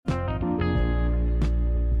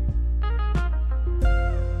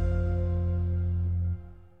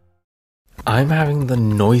I'm having the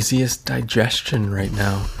noisiest digestion right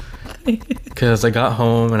now. Because I got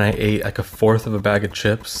home and I ate like a fourth of a bag of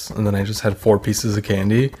chips, and then I just had 4 pieces of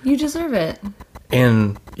candy. You deserve it.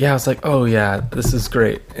 And yeah, I was like, oh yeah, this is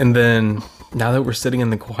great. And then now that we're sitting in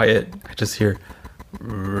the quiet, I just hear...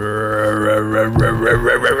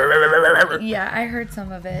 Yeah, I heard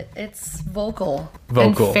some of it. It's vocal.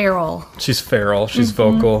 Vocal. And feral. She's feral. She's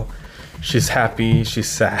vocal. She's happy. She's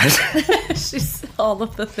sad. She's all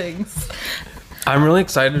of the things. I'm really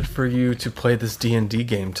excited for you to play this D&D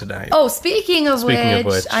game tonight. Oh, speaking of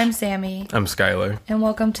which, I'm Sammy. I'm Skylar. And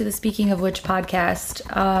welcome to the Speaking of Which podcast.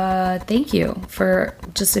 Thank you for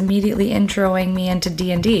just immediately introing me into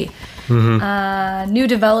D&D. New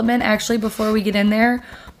development, actually, before we get in there,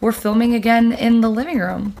 we're filming again in the living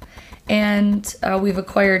room. And we've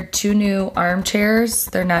acquired 2 new armchairs.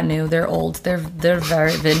 They're not new, they're old. They're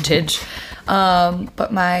very vintage.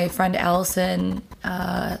 But my friend Allison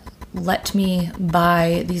let me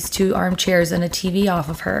buy these 2 armchairs and a TV off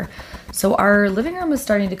of her. So our living room is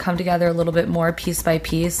starting to come together a little bit more piece by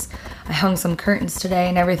piece. I hung some curtains today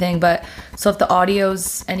and everything, but so if the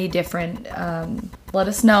audio's any different, let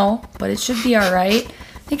us know, but it should be all right.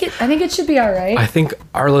 I think it should be all right. I think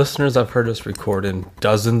our listeners have heard us record in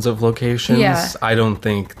dozens of locations. Yeah. I don't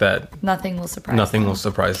think that Nothing will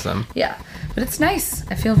surprise them. Yeah, but it's nice.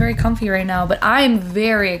 I feel very comfy right now, but I'm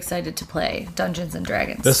very excited to play Dungeons and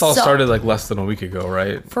Dragons. This all started like less than a week ago,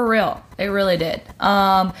 right? For real. It really did.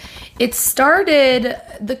 The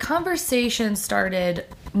conversation started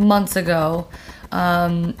months ago.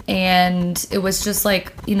 And it was just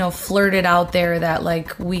like, flirted out there that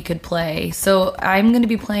like we could play. So I'm going to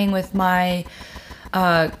be playing with my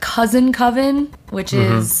cousin coven, which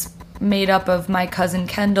is made up of my cousin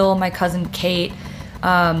Kendall, my cousin Kate,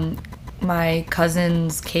 my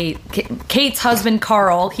cousin's Kate's husband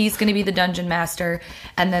Carl. He's going to be the dungeon master,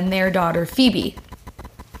 and then their daughter Phoebe.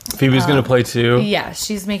 Phoebe's going to play too? Yeah,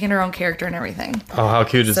 she's making her own character and everything. Oh, how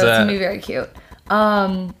cute is that? So it's going to be very cute.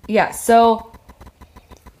 So...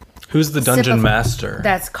 Who's the dungeon master?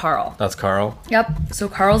 That's Carl. That's Carl? Yep. So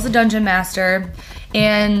Carl's the dungeon master,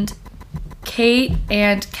 and Kate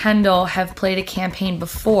and Kendall have played a campaign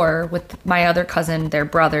before with my other cousin, their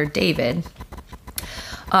brother, David.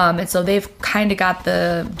 And so they've kind of got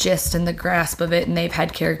the gist and the grasp of it, and they've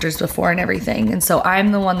had characters before and everything. And so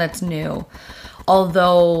I'm the one that's new.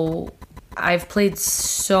 Although... I've played I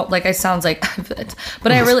sounds like, but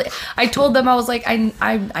I told them, I was like,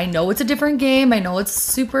 I know it's a different game. I know it's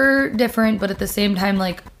super different, but at the same time,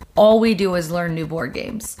 like, all we do is learn new board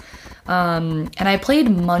games. And I played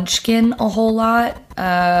Munchkin a whole lot,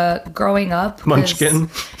 growing up. Munchkin?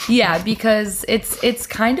 Yeah, because it's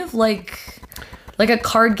kind of like a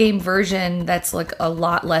card game version that's like a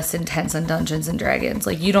lot less intense than Dungeons and Dragons.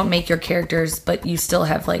 Like, you don't make your characters, but you still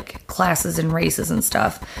have like classes and races and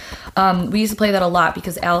stuff. We used to play that a lot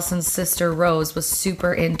because Allison's sister Rose was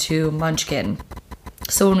super into Munchkin.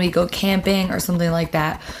 So when we go camping or something like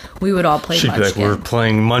that, we would all play Munchkin. She'd be like, we're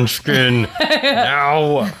playing Munchkin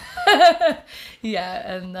now.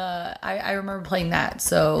 Yeah, and I remember playing that.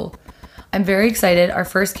 So I'm very excited. Our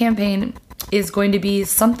first campaign is going to be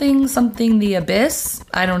something the Abyss.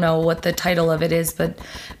 I don't know what the title of it is, but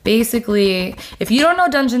basically, if you don't know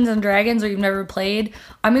Dungeons and Dragons or you've never played,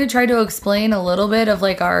 I'm going to try to explain a little bit of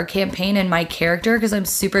like our campaign and my character because I'm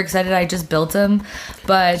super excited. I just built him.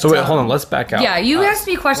 But so wait, hold on, let's back out. Yeah, you asked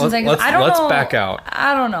me questions. Let's back out.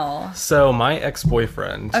 I don't know. So my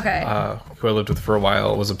ex-boyfriend, who I lived with for a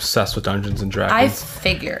while, was obsessed with Dungeons and Dragons. I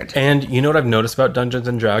figured. And you know what I've noticed about Dungeons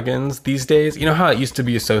and Dragons these days? You know how it used to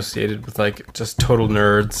be associated with like just total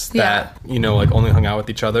nerds that, like only hung out with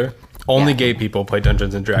each other? Only gay people play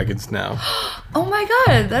Dungeons and Dragons now. Oh my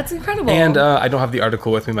god, that's incredible. And I don't have the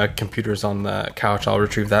article with me. My computer's on the couch. I'll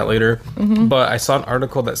retrieve that later. But I saw an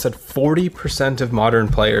article that said 40% of modern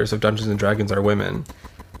players of Dungeons and Dragons are women.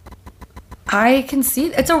 I can see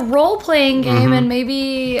it's a role-playing game, and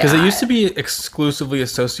maybe because it used to be exclusively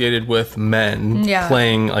associated with men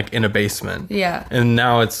playing like in a basement. Yeah, and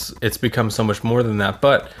now it's become so much more than that.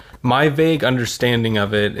 But my vague understanding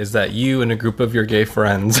of it is that you and a group of your gay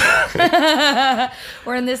friends,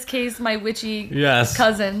 or in this case, my witchy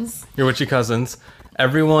cousins, your witchy cousins,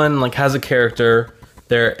 everyone like has a character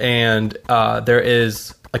there, and there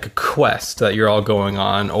is like a quest that you're all going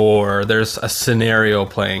on, or there's a scenario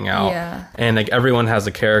playing out, and like everyone has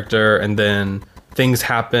a character, and then things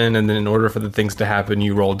happen, and then in order for the things to happen,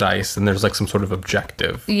 you roll dice, and there's like some sort of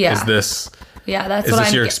objective. Yeah, is this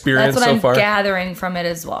your experience so far? That's what I'm gathering from it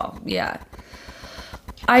as well. Yeah,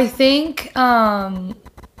 I think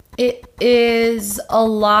It is a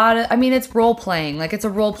lot of, I mean, it's role playing. Like, it's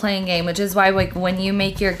a role playing game, which is why, like, when you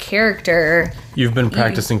make your character. You've been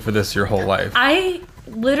practicing for this your whole life. I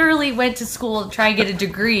literally went to school to try and get a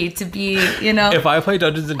degree to be, you know. If I play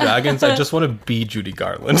Dungeons and Dragons, I just want to be Judy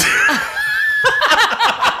Garland.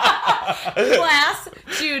 Class,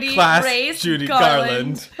 Judy, race, Judy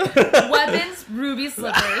Garland. Weapons, ruby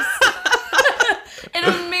slippers. An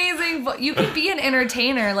amazing you can be an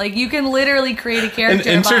entertainer. Like, you can literally create a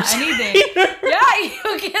character about anything. Yeah,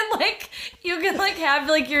 you can have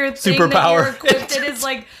like your thing Superpower. that you're equipped in is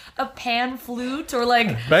like a pan flute or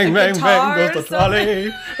like bang a bang guitar bang goes the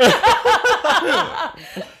trolley.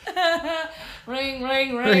 Ring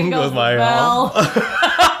ring ring goes my bell.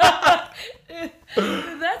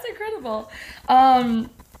 That's incredible.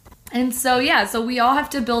 And so, yeah, so we all have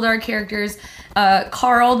to build our characters.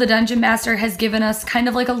 Carl, the Dungeon Master, has given us kind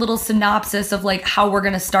of like a little synopsis of like how we're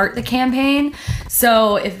going to start the campaign.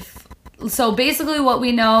 So basically what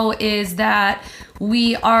we know is that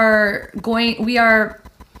we are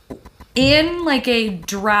in like a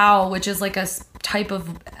drow, which is like a type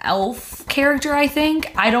of elf character, I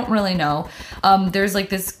think. I don't really know. There's like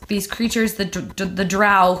these creatures, the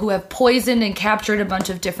drow, who have poisoned and captured a bunch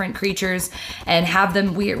of different creatures and have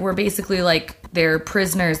them. We're basically like they're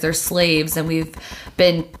prisoners, they're slaves, and we've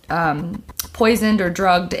been poisoned or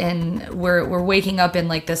drugged, and we're waking up in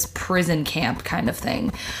like this prison camp kind of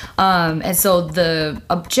thing. And so the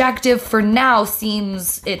objective for now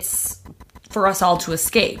seems it's for us all to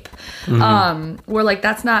escape. We're like,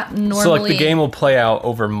 that's not normally... So like the game will play out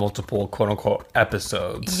over multiple quote unquote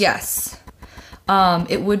episodes. Yes.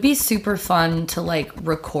 It would be super fun to like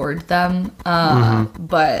record them.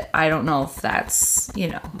 But I don't know if that's,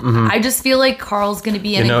 I just feel like Carl's going to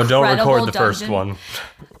be an incredible don't record the dungeon. first one.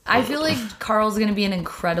 I feel like Carl's going to be an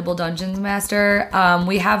incredible Dungeons Master.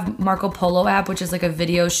 We have Marco Polo app, which is like a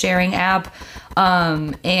video sharing app.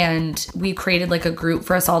 And we created like a group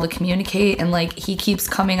for us all to communicate. And like, he keeps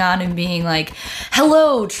coming on and being like,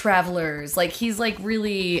 hello, travelers. Like, he's like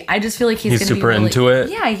really, I just feel like he's going to be super into it.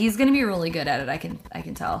 Yeah, he's going to be really good at it. I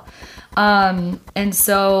can tell. And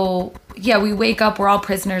so, yeah, we wake up, we're all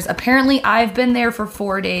prisoners. Apparently I've been there for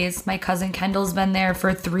 4 days. My cousin Kendall's been there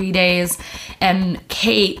for 3 days, and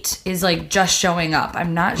Kate is like just showing up.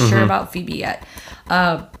 I'm not sure about Phoebe yet.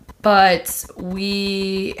 But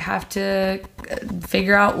we have to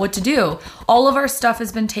figure out what to do. All of our stuff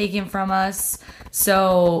has been taken from us.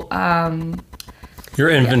 So, your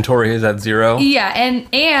inventory is at 0. Yeah,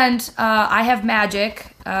 and I have magic.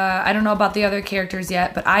 I don't know about the other characters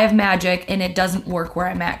yet, but I have magic, and it doesn't work where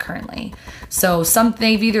I'm at currently. So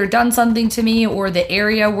they've either done something to me, or the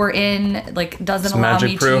area we're in like doesn't allow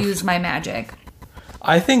me to use my magic.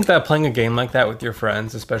 I think that playing a game like that with your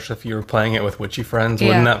friends, especially if you were playing it with witchy friends,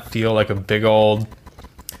 wouldn't that feel like a big old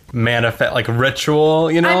manifest, like a ritual,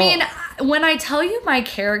 I mean, when I tell you my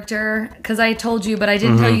character, because I told you, but I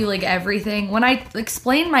didn't tell you like everything. When I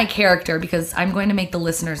explain my character, because I'm going to make the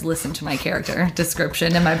listeners listen to my character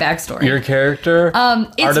description and my backstory. Your character?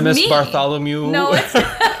 It's Artemis me. Bartholomew. No, it's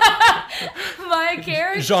my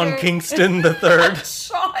character. John Kingston the Third.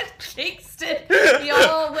 Sean Kingston.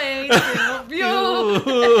 You're way too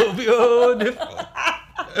beautiful. Beautiful.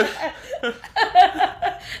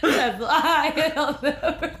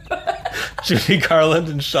 Judy Garland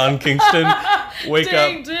and Sean Kingston wake up.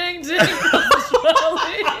 Ding, ding, ding. He's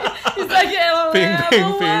like, yeah, bing,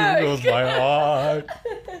 bing, bing goes my heart.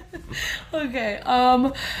 Okay.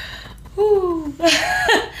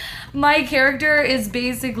 My character is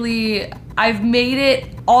basically, I've made it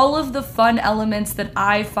all of the fun elements that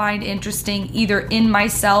I find interesting either in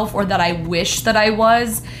myself or that I wish that I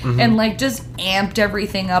was, and like just amped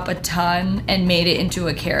everything up a ton and made it into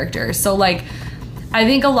a character. So like, I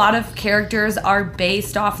think a lot of characters are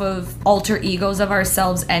based off of alter egos of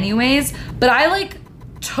ourselves anyways, but I like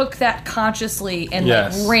took that consciously and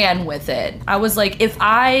like ran with it. I was like, if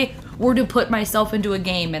I were to put myself into a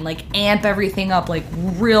game and like amp everything up like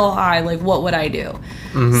real high, like what would I do?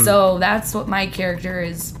 So that's what my character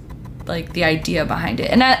is, like the idea behind it.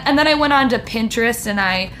 And then I went on to Pinterest and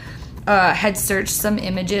I had searched some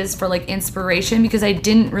images for like inspiration because I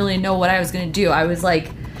didn't really know what I was going to do. I was like,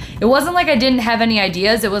 it wasn't like I didn't have any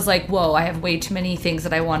ideas. It was like, whoa, I have way too many things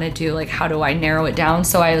that I want to do. Like, how do I narrow it down?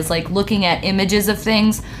 So I was like looking at images of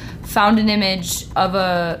things, found an image of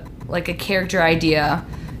a character idea,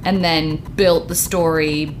 and then built the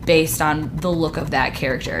story based on the look of that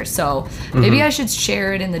character. So maybe I should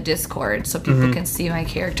share it in the Discord so people can see my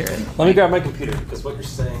character. Let me grab my computer, because what you're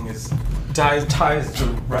saying is ties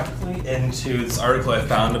directly into this article I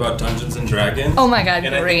found about Dungeons and Dragons. Oh my god,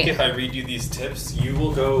 and great. I think if I read you these tips, you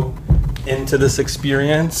will go into this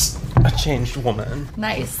experience a changed woman.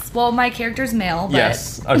 Nice. Well, my character's male, but...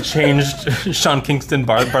 Yes, a changed Sean Kingston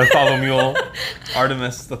Bartholomew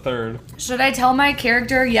Artemis the Third. Should I tell my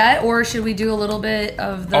character yet, or should we do a little bit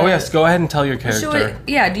of the... Oh, yes, go ahead and tell your character.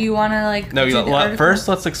 Yeah, do you want to, like... No, first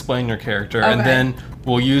let's explain your character, and then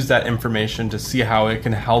we'll use that information to see how it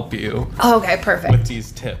can help you. Okay, perfect. With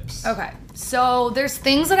these tips. Okay, so there's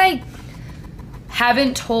things that I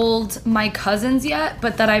haven't told my cousins yet,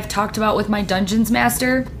 but that I've talked about with my Dungeons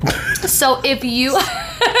Master. So if you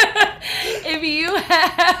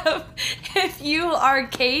if you are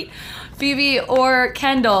Kate, Phoebe, or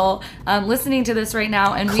Kendall listening to this right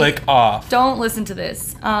now, and click off. Don't listen to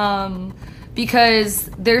this. Because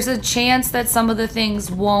there's a chance that some of the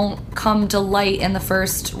things won't come to light in the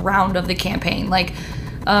first round of the campaign.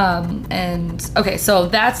 Okay, so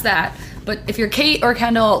that's that. But if you're Kate or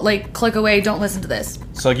Kendall, click away, don't listen to this.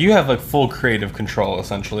 So you have full creative control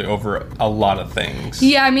essentially over a lot of things.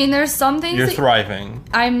 Yeah, I mean, there's some things. You're thriving.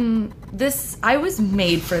 I was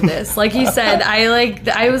made for this. Like you said,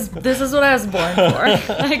 this is what I was born for.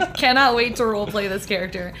 I cannot wait to roleplay this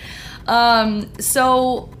character. You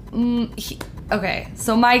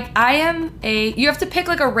have to pick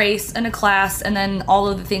a race and a class, and then all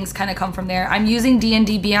of the things kind of come from there. I'm using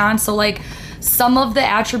D&D Beyond, so some of the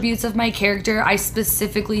attributes of my character I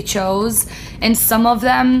specifically chose, and some of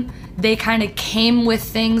them they kind of came with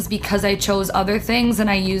things because I chose other things and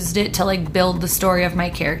I used it to build the story of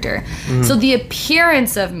my character. Mm-hmm. So the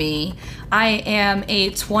appearance of me, I am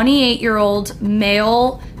a 28-year-old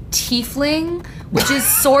male tiefling, which is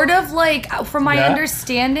sort of from my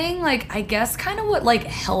understanding, I guess kind of what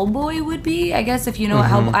Hellboy would be, I guess, if you know what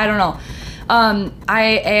Hellboy, I don't know.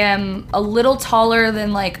 I am a little taller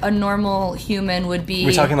than a normal human would be.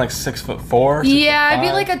 We're talking 6'4"? Yeah, I'd be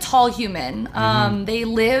a tall human. They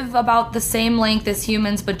live about the same length as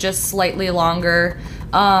humans, but just slightly longer.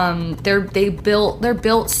 They're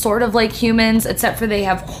built sort of like humans, except for they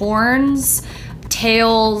have horns,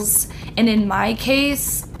 tails, and in my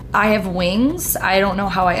case, I have wings. I don't know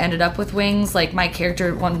how I ended up with wings. My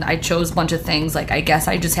character, when I chose a bunch of things, I guess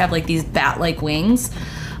I just have these bat-like wings.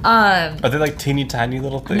 Are they teeny tiny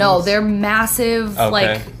little things? No, they're massive,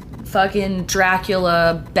 fucking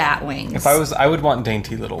Dracula bat wings. If I would want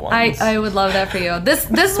dainty little ones. I would love that for you. This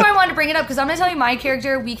is why I wanted to bring it up, because I'm going to tell you my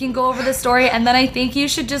character. We can go over the story, and then I think you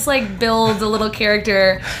should just build a little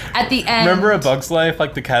character at the end. Remember A Bug's Life,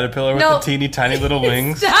 the caterpillar with the teeny tiny little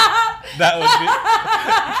wings? Stop!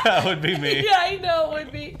 That would be me. Yeah, I know it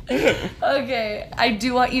would be. Okay, I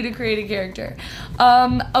do want you to create a character.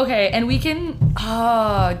 Okay, and we can...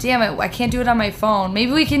 Oh, damn it. I can't do it on my phone.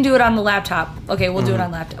 Maybe we can do it on the laptop. Okay, we'll do it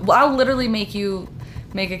on laptop. Well, I'll literally make you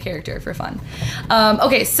make a character for fun.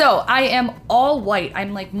 Okay, so I am all white.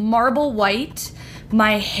 I'm marble white.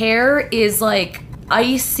 My hair is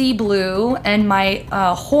icy blue, and my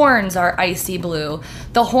horns are icy blue.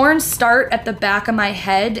 The horns start at the back of my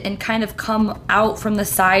head and kind of come out from the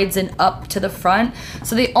sides and up to the front.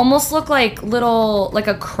 So they almost look like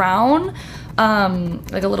a crown,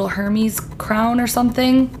 like a little Hermes crown or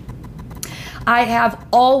something. I have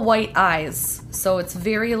all white eyes, so it's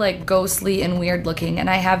very ghostly and weird looking, and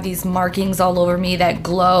I have these markings all over me that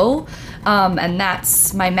glow, and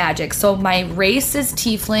that's my magic. So my race is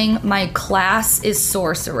tiefling, my class is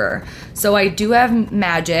sorcerer, so I do have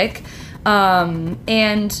magic,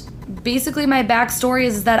 and basically my backstory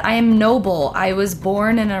is that I am noble. I was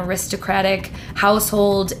born in an aristocratic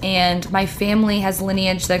household, and my family has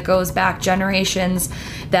lineage that goes back generations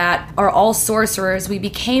that are all sorcerers. We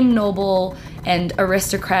became noble and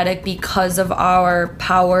aristocratic because of our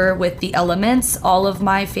power with the elements. All of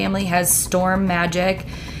my family has storm magic,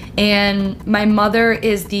 and my mother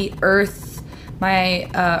is the earth. My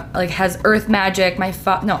has earth magic. My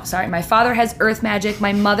father has earth magic.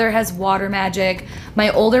 My mother has water magic.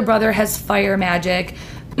 My older brother has fire magic,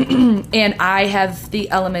 and I have the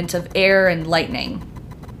element of air and lightning.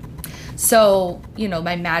 So,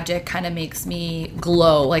 my magic kind of makes me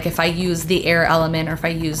glow. If I use the air element, or if I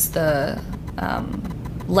use the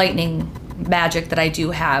lightning magic that I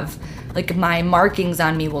do have, my markings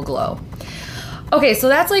on me will glow. Okay, so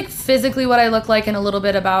that's physically what I look like, and a little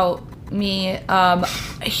bit about me.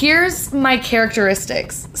 Here's my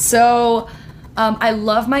characteristics. So I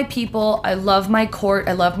love my people, I love my court,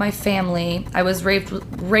 I love my family. I was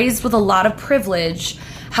raised with a lot of privilege.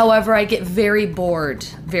 However, I get very bored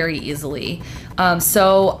very easily.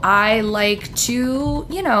 So I like to,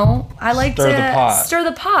 stir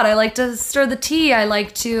the pot. I like to stir the tea. I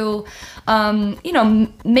like to,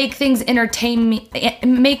 make things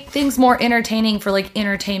make things more entertaining for like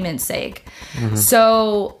entertainment's sake.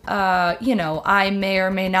 So, I may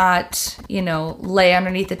or may not, lay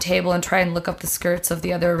underneath the table and try and look up the skirts of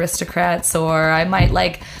the other aristocrats, or I might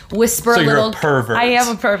like whisper so a little. You're a pervert. I am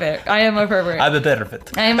a pervert. I'm a pervert. I am a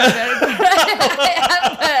pervert. I am a pervert.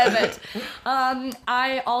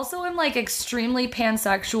 I also am like extremely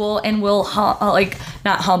pansexual and will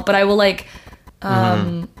not hump, but I will like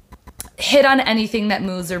hit on anything that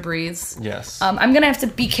moves or breathes. Yes. I'm gonna have to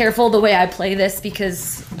be careful the way I play this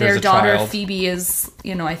because their daughter child. Phoebe is,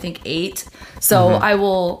 I think 8. So I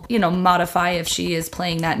will, modify if she is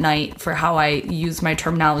playing that night for how I use my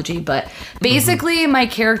terminology. But basically, my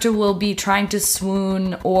character will be trying to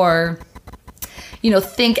swoon or,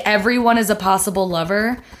 think everyone is a possible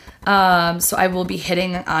lover. So I will be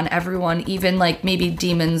hitting on everyone, even like maybe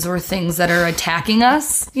demons or things that are attacking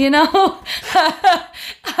us,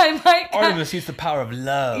 I might. Artemis used the power of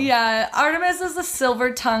love. Yeah, Artemis is a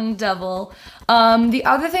silver-tongued devil. The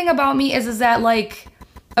other thing about me is that like,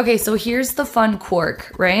 okay, so here's the fun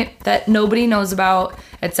quirk, right? That nobody knows about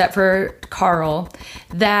except for Carl.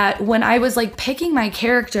 That when I was like picking my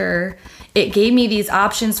character, it gave me these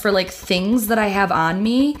options for like things that I have on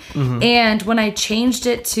me. And when I changed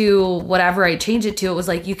it to whatever I changed it to, it was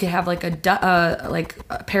like you could have like a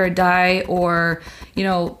pair of die or,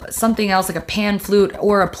 something else like a pan flute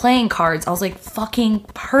or a playing cards. I was like, fucking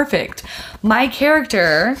perfect. My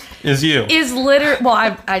character is literally,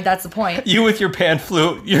 well, I that's the point. You with your pan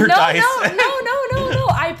flute, your dice. No.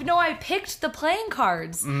 I picked the playing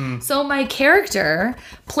cards. So my character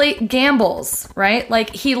gambles, right? Like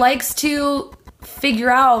he likes to figure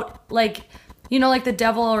out like, like the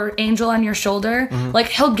devil or angel on your shoulder, like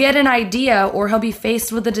he'll get an idea or he'll be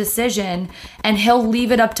faced with a decision and he'll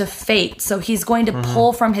leave it up to fate. So he's going to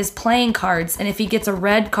pull from his playing cards. And if he gets a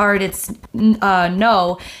red card, it's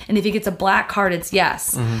no. And if he gets a black card, it's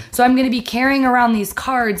yes. So I'm going to be carrying around these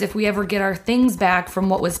cards if we ever get our things back from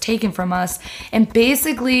what was taken from us. And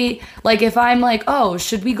basically, like if I'm like, oh,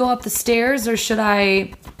 should we go up the stairs or should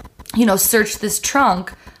I, search this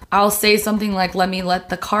trunk? I'll say something like, let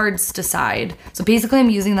the cards decide. So basically I'm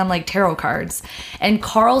using them like tarot cards. And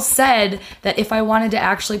Carl said that if I wanted to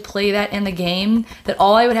actually play that in the game, that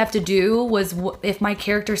all I would have to do was if my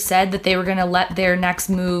character said that they were going to let their next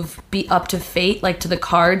move be up to fate, like to the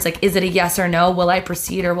cards, like is it a yes or no? Will I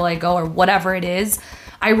proceed or will I go or whatever it is?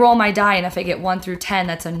 I roll my die, and if I get 1 through 10,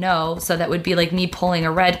 that's a no. So that would be like me pulling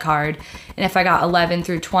a red card. And if I got 11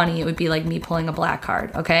 through 20, it would be like me pulling a black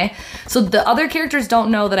card, okay? So the other characters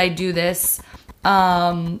don't know that I do this,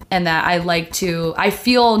 and that I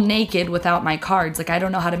feel naked without my cards. Like, I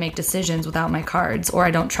don't know how to make decisions without my cards, or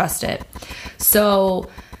I don't trust it. So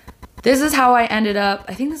this is how I ended up.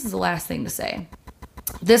 I think this is the last thing to say.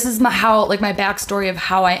 This is my backstory of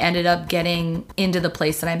how I ended up getting into the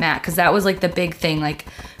place that I'm at. Because that was like the big thing. Like,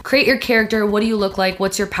 create your character. What do you look like?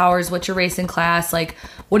 What's your powers? What's your race and class? Like,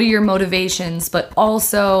 what are your motivations? But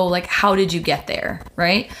also, like, how did you get there?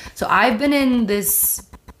 Right? So I've been in this,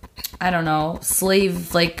 I don't know,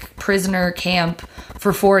 slave, like, prisoner camp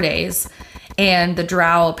for 4 days. And the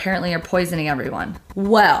drow apparently are poisoning everyone.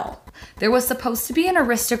 Well, there was supposed to be an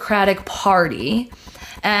aristocratic party.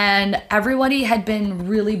 And everybody had been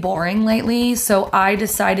really boring lately, so I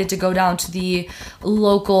decided to go down to the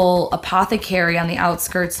local apothecary on the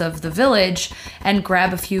outskirts of the village and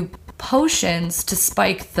grab a few potions to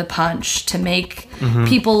spike the punch, to make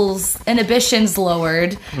people's inhibitions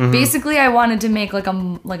lowered. Basically, I wanted to make like a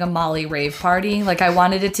Molly rave party. Like, I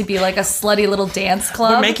wanted it to be like a slutty little dance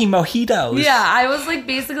club. We're making mojitos. Yeah, I was like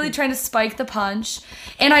basically trying to spike the punch.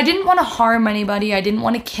 And I didn't want to harm anybody. I didn't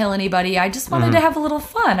want to kill anybody. I just wanted to have a little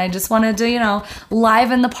fun. I just wanted to,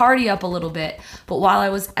 liven the party up a little bit. But while I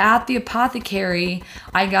was at the apothecary,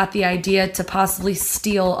 I got the idea to possibly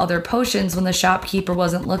steal other potions when the shopkeeper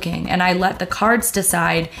wasn't looking. And I let the cards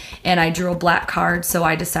decide, and I drew a black card, so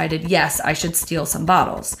I decided, yes, I should steal some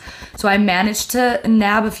bottles. So I managed to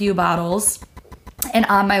nab a few bottles, and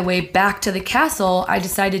on my way back to the castle, I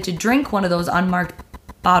decided to drink one of those unmarked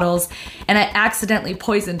bottles, and I accidentally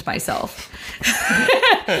poisoned myself.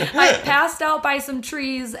 I passed out by some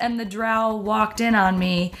trees, and the drow walked in on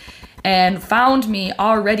me and found me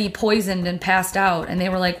already poisoned and passed out, and they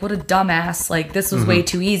were like, what a dumbass, like, this was way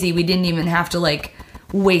too easy. We didn't even have to, like,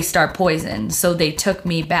 Waystar poisoned, so they took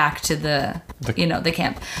me back to the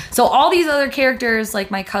camp. So all these other characters,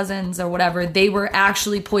 like my cousins or whatever, they were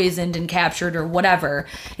actually poisoned and captured or whatever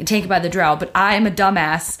and taken by the drow. But I'm a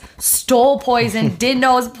dumbass, stole poison, didn't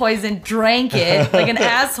know it was poison, drank it like an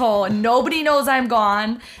asshole, and nobody knows I'm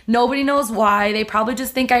gone. Nobody knows why. They probably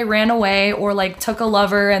just think I ran away or like took a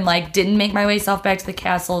lover and like didn't make my way self back to the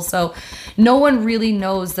castle. So no one really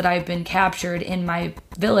knows that I've been captured in my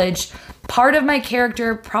village. Part of my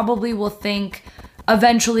character probably will think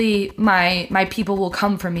eventually my people will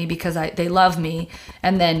come for me because they love me.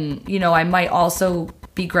 And then, I might also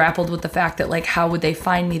be grappled with the fact that, like, how would they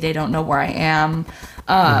find me? They don't know where I am.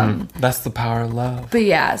 That's the power of love. But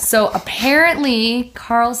yeah, so apparently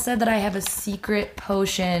Carl said that I have a secret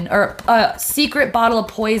potion or a secret bottle of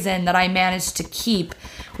poison that I managed to keep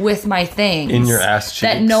with my things. In your ass cheeks.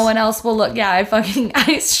 That no one else will look. Yeah,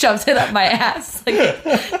 I shoved it up my ass.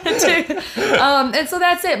 And so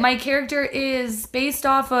that's it. My character is based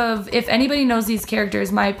off of, if anybody knows these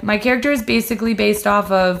characters, my character is basically based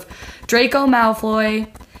off of Draco Malfoy,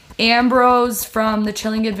 Ambrose from The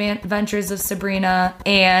Chilling Adventures of Sabrina,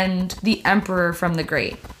 and the Emperor from The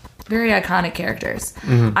Great. Very iconic characters.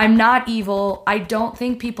 I'm not evil. I don't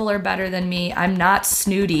think people are better than me. I'm not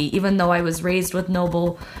snooty, even though I was raised with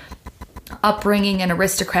noble upbringing and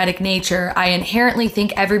aristocratic nature. I inherently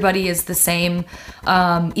think everybody is the same,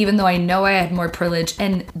 even though I know I had more privilege,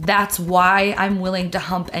 and that's why I'm willing to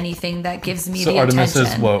hump anything that gives me the Artemis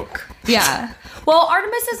attention. is woke. Yeah. Well,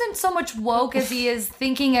 Artemis isn't so much woke as he is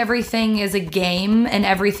thinking everything is a game and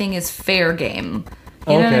everything is fair game.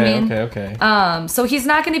 You know what I mean? Okay. So he's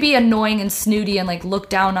not going to be annoying and snooty and like look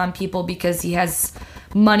down on people because he has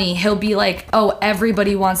money. He'll be like, oh,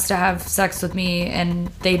 everybody wants to have sex with me and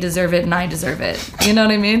they deserve it and I deserve it. You know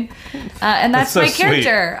what I mean? And that's so my sweet.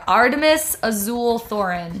 character, Artemis Azul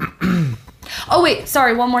Thorin. Oh, wait,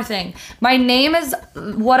 sorry, one more thing. My name is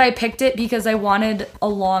what I picked it because I wanted a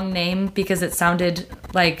long name because it sounded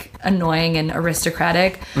like annoying and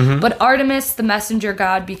aristocratic. But Artemis, the messenger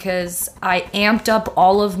god, because I amped up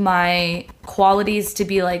all of my qualities to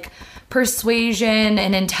be like persuasion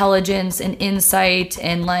and intelligence and insight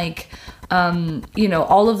and like,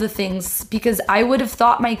 all of the things, because I would have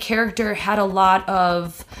thought my character had a lot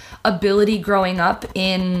of ability growing up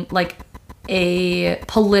in like a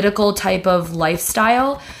political type of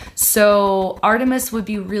lifestyle. So Artemis would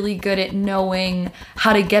be really good at knowing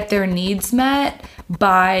how to get their needs met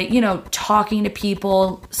by, talking to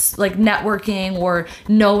people, like networking, or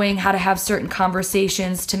knowing how to have certain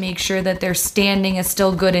conversations to make sure that their standing is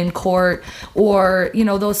still good in court, or,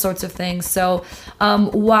 those sorts of things. So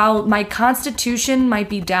while my constitution might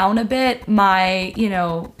be down a bit, my,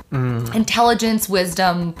 intelligence,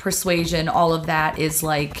 wisdom, persuasion, all of that is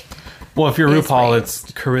like... Well, if you're RuPaul, it's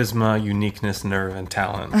charisma, uniqueness, nerve, and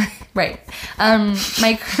talent. Right.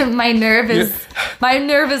 My nerve is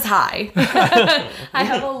high. I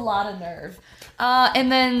have a lot of nerve.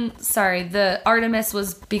 And then, sorry, the Artemis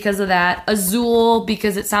was because of that. Azul,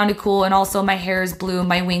 because it sounded cool, and also my hair is blue,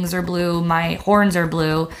 my wings are blue, my horns are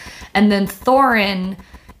blue. And then Thorin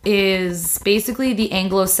is basically the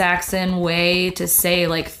Anglo-Saxon way to say,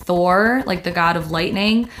 like, Thor, like the god of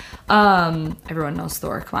lightning. Everyone knows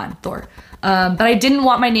Thor. Come on, Thor. But I didn't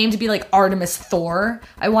want my name to be like Artemis Thor.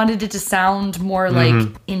 I wanted it to sound more like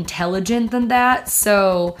intelligent than that.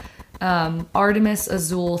 So, Artemis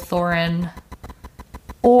Azul Thorin.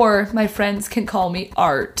 Or my friends can call me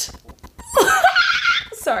Art.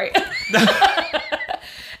 Sorry.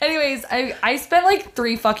 Anyways, I spent like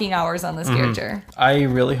 3 fucking hours on this character. I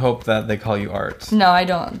really hope that they call you Art. No, I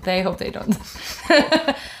don't. They hope they don't.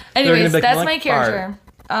 Anyways, that's my character. Art.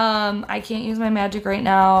 I can't use my magic right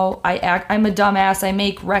now. I'm a dumbass. I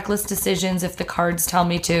make reckless decisions if the cards tell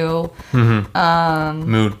me to.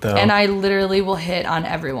 Mood, though. And I literally will hit on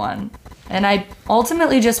everyone. And I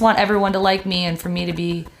ultimately just want everyone to like me and for me to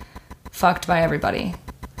be fucked by everybody.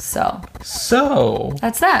 So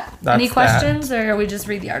that's that. Any questions, or we just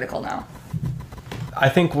read the article now? I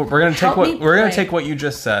think we're gonna take what you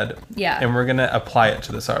just said. Yeah. And we're gonna apply it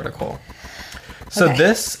to this article. So Okay.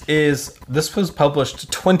 this was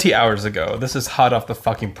published 20 hours ago. This is hot off the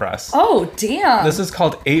fucking press. Oh, damn. This is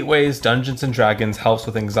called 8 Ways Dungeons & Dragons Helps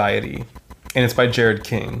with Anxiety. And it's by Jared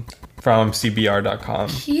King from CBR.com.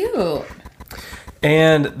 Cute.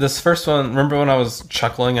 And this first one, remember when I was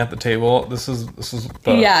chuckling at the table? This was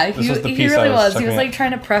the He really was. He was like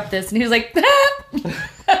trying to prep this, and he was like,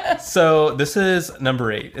 So this is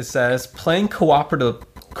number 8. It says, playing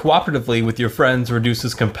cooperatively with your friends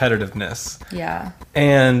reduces competitiveness. Yeah.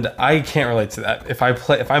 And I can't relate to that. If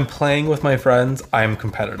I'm playing with my friends, I'm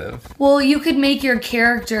competitive. Well, you could make your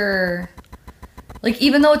character like,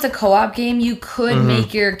 even though it's a co-op game, you could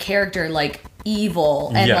make your character, like,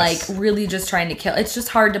 evil and, Yes. like, really just trying to kill. It's just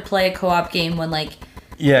hard to play a co-op game when, like,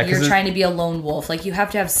 Yeah, you're trying to be a lone wolf. Like, you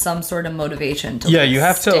have to have some sort of motivation to Yeah, like, you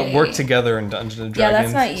have stay. to work together in Dungeons and Yeah,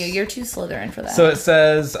 Dragons. that's not you. You're too Slytherin for that. So it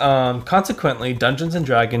says, consequently, Dungeons and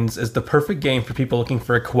Dragons is the perfect game for people looking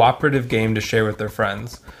for a cooperative game to share with their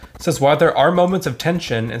friends. It says, while there are moments of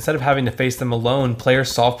tension, instead of having to face them alone,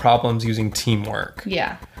 players solve problems using teamwork.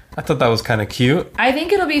 Yeah. I thought that was kind of cute. I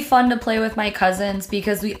think it'll be fun to play with my cousins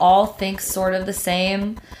because we all think sort of the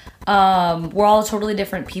same. We're all totally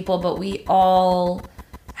different people, but we all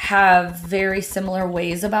have very similar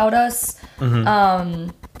ways about us.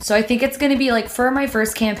 So I think it's going to be like for my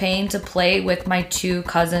first campaign to play with my two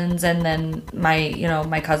cousins and then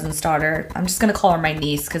my cousin's daughter. I'm just going to call her my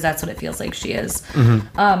niece because that's what it feels like she is.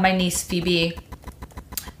 My niece Phoebe.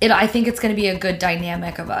 I think it's going to be a good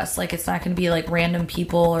dynamic of us. Like, it's not going to be like random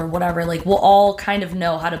people or whatever. Like, we'll all kind of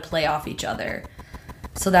know how to play off each other.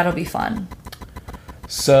 So that'll be fun.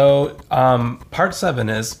 So, part 7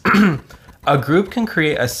 is a group can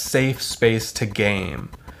create a safe space to game.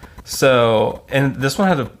 So, and this one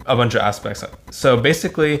has a bunch of aspects. So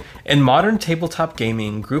basically, in modern tabletop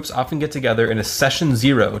gaming, groups often get together in a session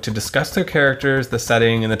 0 to discuss their characters, the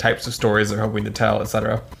setting, and the types of stories they're hoping to tell,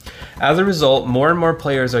 etc. As a result, more and more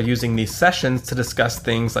players are using these sessions to discuss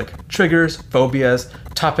things like triggers, phobias,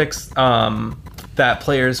 topics that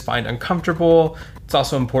players find uncomfortable. It's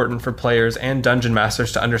also important for players and dungeon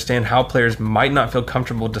masters to understand how players might not feel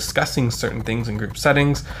comfortable discussing certain things in group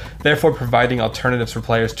settings, therefore providing alternatives for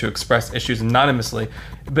players to express issues anonymously.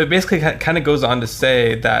 But basically it kind of goes on to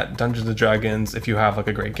say that Dungeons & Dragons, if you have like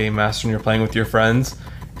a great game master and you're playing with your friends,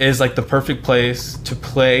 is like the perfect place to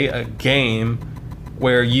play a game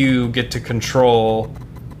where you get to control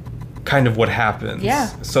kind of what happens. Yeah.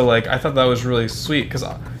 So like I thought that was really sweet because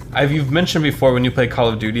you've mentioned before when you play Call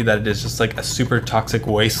of Duty that it is just like a super toxic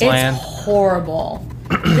wasteland. It's horrible.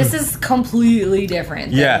 This is completely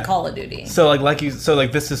different than Call of Duty. So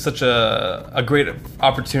this is such a great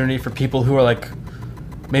opportunity for people who are like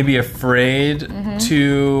maybe afraid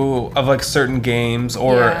of like certain games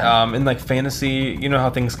or in like fantasy, you know how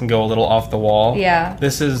things can go a little off the wall. Yeah.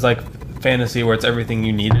 This is like fantasy where it's everything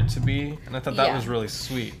you need it to be, and I thought that was really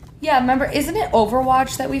sweet. Yeah, remember, isn't it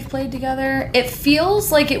Overwatch that we've played together? It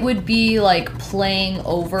feels like it would be like playing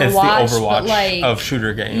Overwatch. It's the Overwatch but like, of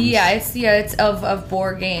shooter games. Yeah, it's of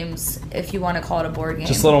board games, if you want to call it a board game.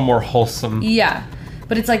 Just a little more wholesome. Yeah,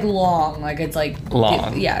 but it's like long. Like it's like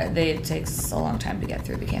long. It takes a long time to get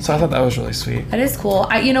through the campaign. So I thought that was really sweet. That is cool.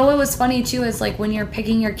 You know what was funny too is like when you're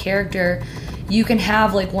picking your character, you can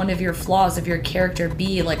have like one of your flaws of your character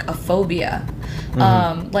be like a phobia.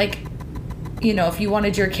 Like, you know, if you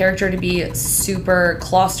wanted your character to be super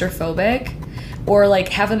claustrophobic or like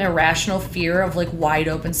have an irrational fear of like wide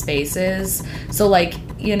open spaces. So like,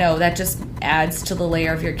 you know, that just adds to the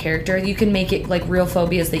layer of your character. You can make it like real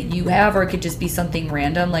phobias that you have, or it could just be something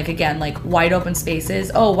random. Like again, like wide open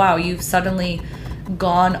spaces. Oh wow, you've suddenly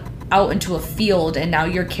gone out into a field and now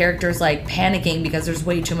your character's like panicking because there's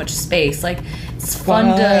way too much space. Like it's fun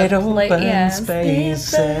wide to play. open Yeah,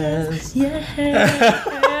 spaces.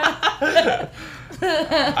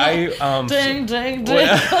 I ding ding ding.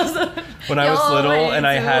 when I was little and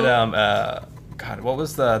I had God, what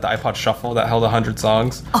was the iPod Shuffle that held 100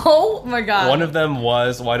 songs? Oh my god. One of them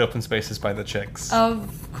was Wide Open Spaces by the Chicks.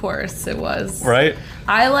 Of course it was. Right?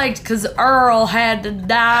 I liked because Earl had to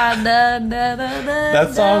die.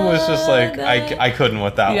 That song was just like I couldn't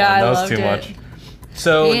with that one. That was too much.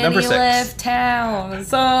 So number 6. Left town.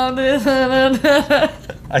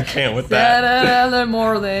 I can't with that.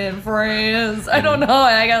 More than friends. I don't know.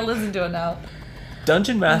 I gotta listen to it now.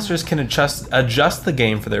 Dungeon masters can adjust the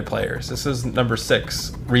game for their players. This is number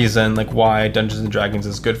 6 reason like why Dungeons and Dragons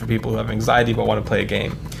is good for people who have anxiety but want to play a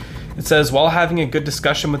game. It says, while having a good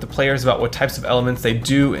discussion with the players about what types of elements they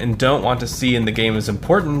do and don't want to see in the game is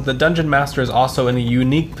important, the Dungeon Master is also in a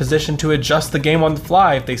unique position to adjust the game on the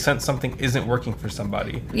fly if they sense something isn't working for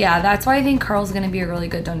somebody. Yeah, that's why I think Carl's going to be a really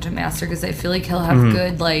good Dungeon Master, because I feel like he'll have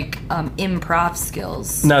good, like, improv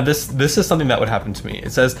skills. Now, this is something that would happen to me.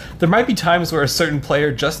 It says, there might be times where a certain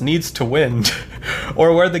player just needs to win,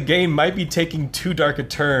 or where the game might be taking too dark a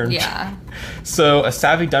turn. Yeah. So, a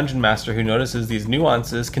savvy Dungeon Master who notices these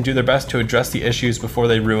nuances can do their best to address the issues before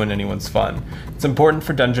they ruin anyone's fun. It's important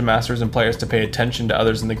for Dungeon Masters and players to pay attention to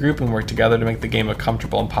others in the group and work together to make the game a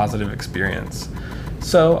comfortable and positive experience.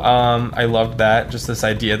 So, I loved that. Just this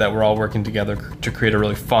idea that we're all working together to create a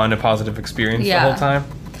really fun and positive experience the whole time.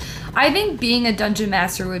 I think being a Dungeon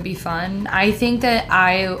Master would be fun. I think that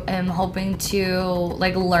I am hoping to,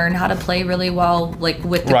 like, learn how to play really well, like,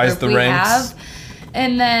 with the Rise group the we ranks. have.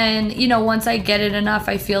 And then, once I get it enough,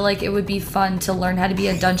 I feel like it would be fun to learn how to be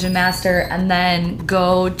a dungeon master and then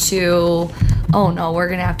go to... Oh no, we're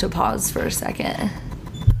going to have to pause for a second.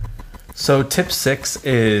 So tip 6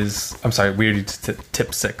 is... I'm sorry, we already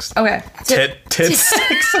tip 6. Okay. Tip 6.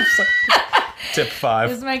 I'm sorry. Tip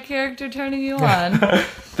 5. Is my character turning you on?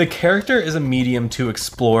 The character is a medium to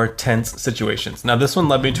explore tense situations. Now, this one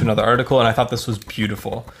led me to another article, and I thought this was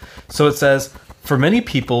beautiful. So it says, for many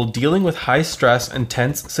people, dealing with high stress and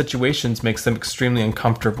tense situations makes them extremely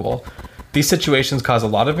uncomfortable. These situations cause a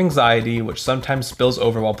lot of anxiety, which sometimes spills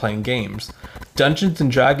over while playing games. Dungeons &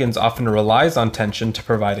 Dragons often relies on tension to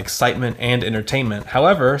provide excitement and entertainment.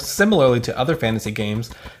 However, similarly to other fantasy games,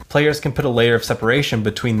 players can put a layer of separation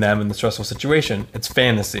between them and the stressful situation. It's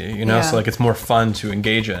fantasy, so it's more fun to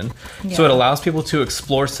engage in. Yeah. So it allows people to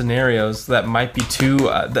explore scenarios that might be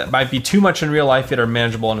too much in real life yet are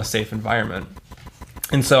manageable in a safe environment.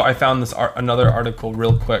 And so I found this another article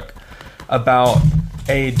real quick about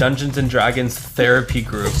a Dungeons & Dragons therapy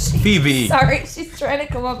group. Phoebe. Sorry, she's trying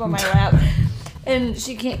to come up on my lap. And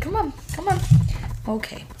she can't. Come on.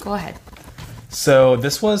 Okay, go ahead. So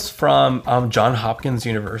this was from Johns Hopkins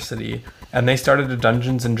University, and they started a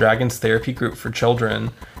Dungeons & Dragons therapy group for children,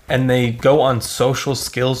 and they go on social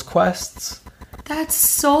skills quests. That's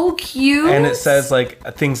so cute. And it says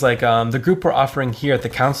things like the group we're offering here at the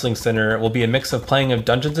counseling center will be a mix of playing of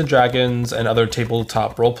Dungeons & Dragons and other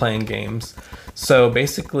tabletop role-playing games. So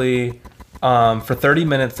basically, for 30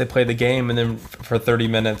 minutes they play the game, and then for 30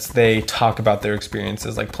 minutes they talk about their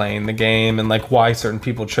experiences, like playing the game and like why certain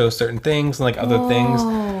people chose certain things and like other things.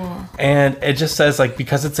 And it just says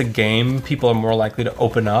because it's a game, people are more likely to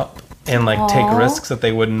open up and take risks that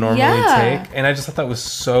they wouldn't normally take. And I just thought that was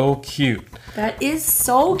so cute. That is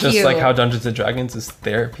so cute. Just like how Dungeons & Dragons is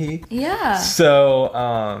therapy. Yeah. So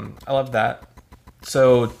I love that.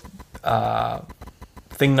 So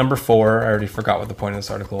thing number 4, I already forgot what the point of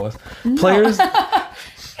this article was. No. Players...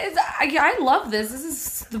 I love this.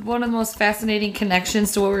 This is one of the most fascinating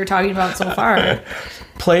connections to what we were talking about so far.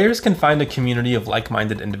 Players can find a community of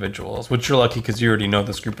like-minded individuals, which you're lucky because you already know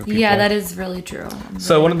this group of people. Yeah, that is really true.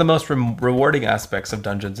 So one of the most rewarding aspects of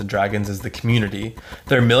Dungeons & Dragons is the community.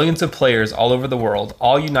 There are millions of players all over the world,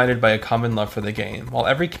 all united by a common love for the game. While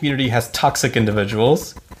every community has toxic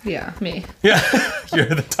individuals... Yeah, me. Yeah, you're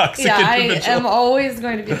the toxic individual. Yeah, I am always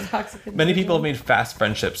going to be the toxic individual. Many people have made fast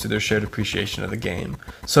friendships through their shared appreciation of the game.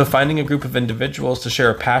 So finding a group of individuals to share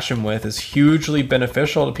a passion with is hugely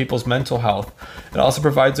beneficial to people's mental health. It also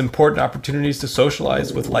provides important opportunities to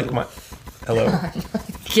socialize with like-minded... Hello?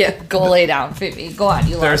 Yeah, go lay down, Phoebe. Go on,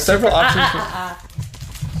 you There are several options...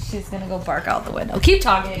 She's gonna go bark out the window. Keep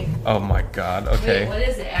talking. Oh my god, okay. Wait, what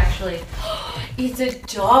is it actually? It's a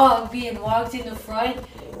dog being walked in the front.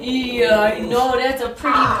 Yeah, I know, that's a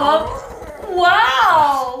pretty pup.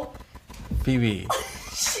 Wow! Phoebe.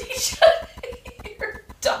 Your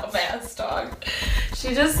dumbass dog.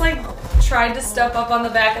 She just tried to step up on the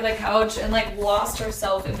back of the couch and lost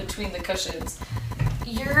herself in between the cushions.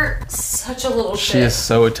 You're such a little shit. She is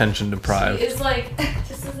so attention deprived. She is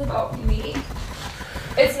this is about me.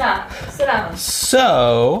 It's not. Sit down.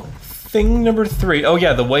 So, thing number 3. Oh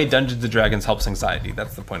yeah, the way Dungeons & Dragons helps anxiety.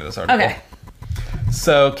 That's the point of this article. Okay.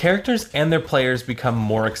 So, characters and their players become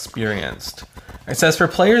more experienced. It says, for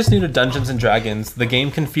players new to Dungeons & Dragons, the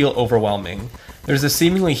game can feel overwhelming. There's a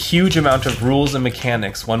seemingly huge amount of rules and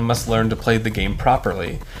mechanics one must learn to play the game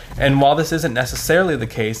properly. And while this isn't necessarily the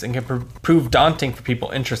case and can prove daunting for people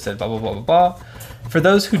interested, blah, blah, blah, blah, blah, for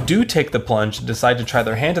those who do take the plunge and decide to try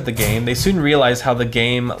their hand at the game, they soon realize how the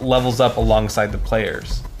game levels up alongside the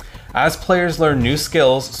players. As players learn new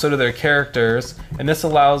skills, so do their characters, and this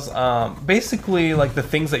allows basically the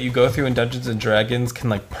things that you go through in Dungeons and Dragons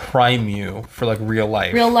can prime you for real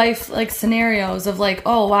life. Real life scenarios of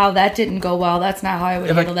oh wow, that didn't go well. That's not how I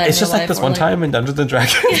would handle that. It's just this one time in Dungeons and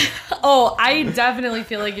Dragons. Oh, I definitely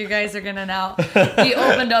feel like you guys are gonna now be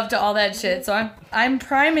opened up to all that shit. So I'm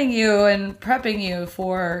priming you and prepping you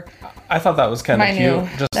for. I thought that was kind of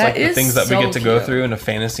cute. Just the things that we get to go through in a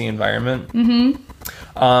fantasy environment. Mm-hmm.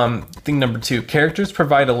 Thing number 2, characters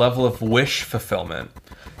provide a level of wish fulfillment.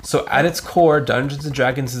 So at its core, Dungeons &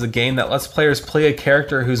 Dragons is a game that lets players play a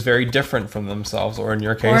character who's very different from themselves, or in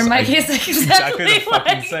your case... Or in my case, exactly the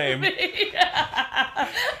fucking same. Me. It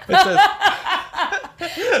says...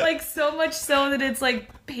 Like, so much so that it's, like,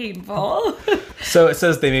 painful. So it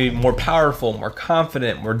says they may be more powerful, more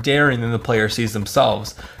confident, more daring than the player sees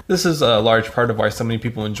themselves. This is a large part of why so many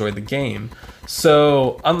people enjoy the game.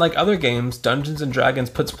 So, unlike other games, Dungeons & Dragons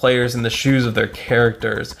puts players in the shoes of their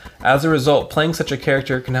characters. As a result, playing such a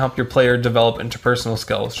character can help your player develop interpersonal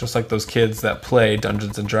skills, just like those kids that play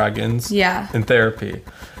Dungeons & Dragons in therapy.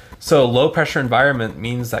 So, low-pressure environment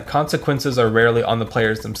means that consequences are rarely on the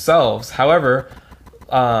players themselves. However,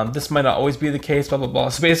 this might not always be the case, blah, blah, blah.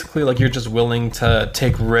 So basically, like, you're just willing to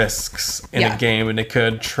take risks in a game, and it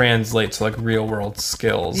could translate to, like, real-world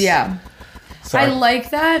skills. Yeah. So I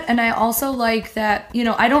like that, and I also like that, you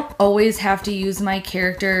know, I don't always have to use my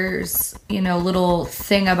character's, you know, little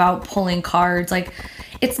thing about pulling cards. Like,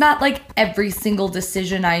 it's not like every single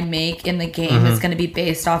decision I make in the game is going to be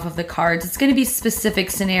based off of the cards. It's going to be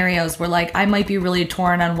specific scenarios where, like, I might be really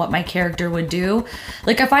torn on what my character would do.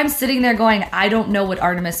 Like, if I'm sitting there going, I don't know what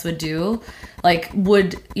Artemis would do, like,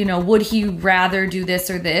 would he rather do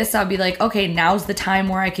this or this? I'll be like, okay, now's the time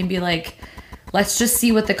where I can be like, let's just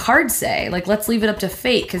see what the cards say. Like, let's leave it up to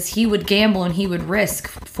fate, because he would gamble and he would risk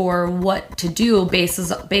for what to do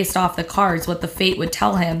based off the cards, what the fate would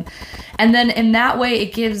tell him. And then in that way,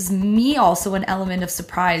 it gives me also an element of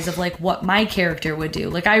surprise of, like, what my character would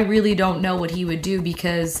do. Like, I really don't know what he would do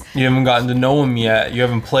because... You haven't gotten to know him yet. You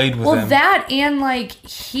haven't played with him. Well, that and, like,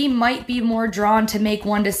 he might be more drawn to make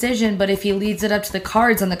one decision, but if he leads it up to the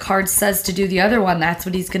cards and the card says to do the other one, that's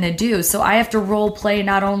what he's going to do. So I have to role play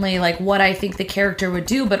not only, like, what I think the character would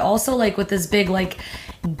do, but also, like, with this big, like,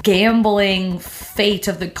 gambling fate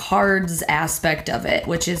of the cards aspect of it,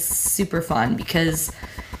 which is super fun because...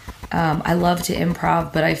 I love to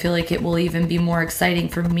improv, but I feel like it will even be more exciting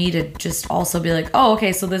for me to just also be like, oh,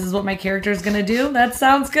 okay, so this is what my character is going to do? That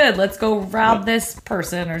sounds good. Let's go rob this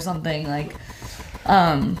person or something. Like,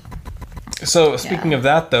 So speaking of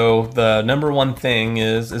that, though, the number one thing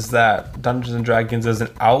is that Dungeons & Dragons is an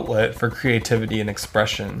outlet for creativity and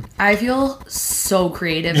expression. I feel so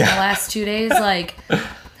creative in the last 2 days. Like...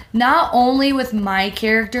 Not only with my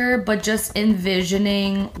character, but just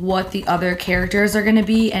envisioning what the other characters are going to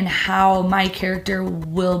be and how my character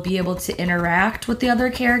will be able to interact with the other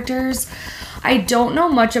characters. I don't know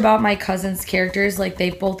much about my cousin's characters. Like,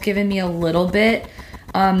 they've both given me a little bit.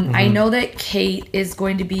 I know that Kate is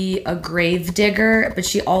going to be a grave digger, but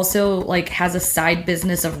she also, like, has a side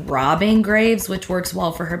business of robbing graves, which works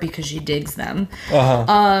well for her because she digs them.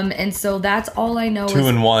 And so that's all I know. 2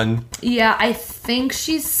 in 1. Yeah, I think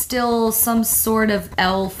she's still some sort of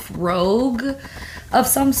elf rogue of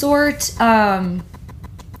some sort. And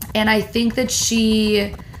I think that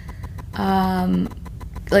she...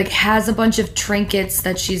 like, has a bunch of trinkets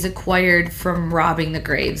that she's acquired from robbing the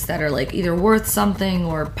graves that are, like, either worth something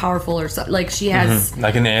or powerful or something. Like, she has...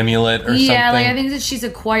 Like an amulet or something? Yeah, like, I think that she's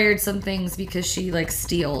acquired some things because she, like,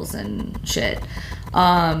 steals and shit.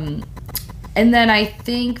 And then I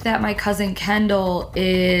think that my cousin Kendall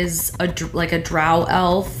is, a drow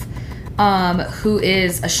elf who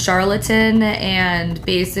is a charlatan, and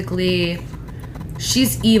basically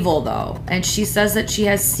she's evil, though. And she says that she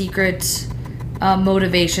has secret...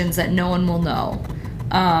 motivations that no one will know.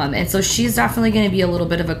 And so she's definitely going to be a little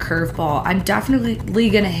bit of a curveball. I'm definitely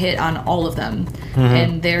going to hit on all of them.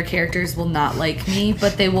 And their characters will not like me,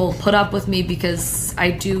 but they will put up with me because I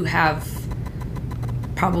do have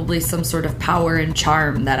probably some sort of power and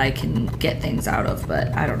charm that I can get things out of, but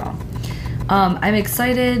I don't know. I'm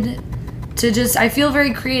excited to just... I feel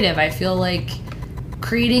very creative. I feel like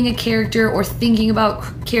creating a character or thinking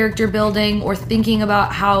about character building or thinking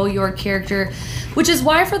about how your character, which is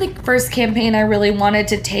why for the first campaign I really wanted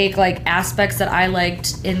to take, like, aspects that I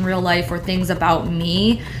liked in real life or things about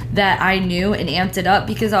me that I knew and amped it up,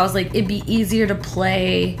 because I was like, it'd be easier to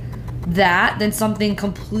play that than something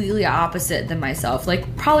completely opposite than myself.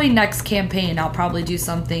 Like, probably next campaign I'll probably do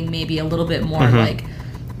something maybe a little bit more like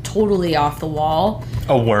totally off the wall.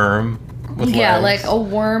 A worm. Yeah, legs. like a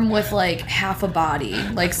worm with, like, half a body,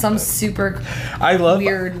 like some super I love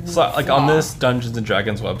weird so, like, flaw. on this Dungeons and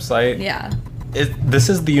Dragons website. Yeah. This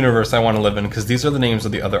is the universe I want to live in, because these are the names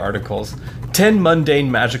of the other articles. 10 mundane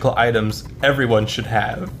magical items everyone should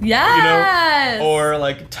have. Yes. You know? Or,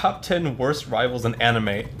 like, top 10 worst rivals in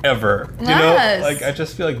anime ever. You Yes. know? Like, I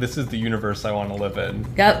just feel like this is the universe I want to live in.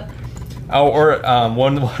 Yep. Oh, or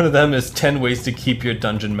one of them is 10 ways to keep your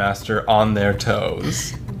dungeon master on their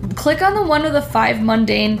toes. Click on the one of the 5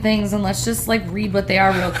 mundane things and let's just, like, read what they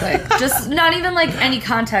are real quick. Just not even, like, any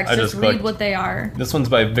context. Just read clicked. what they are. This one's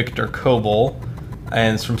by Victor Coble,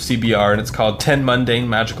 and it's from CBR, and it's called 10 Mundane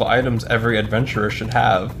Magical Items Every Adventurer Should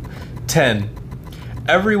Have. 10.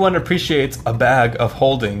 Everyone appreciates a bag of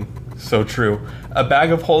holding. So true. A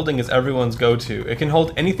bag of holding is everyone's go-to. It can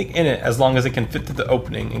hold anything in it as long as it can fit through the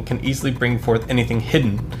opening and can easily bring forth anything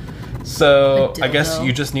hidden. So I guess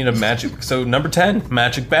you just need a magic. So number 10,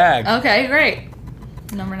 magic bag. Okay, great.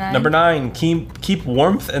 Number 9. Number 9, keep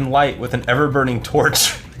warmth and light with an ever-burning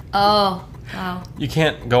torch. Oh, wow. You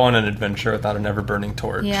can't go on an adventure without an ever-burning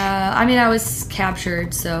torch. Yeah, I mean, I was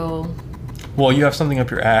captured, so... Well, you have something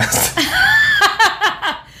up your ass.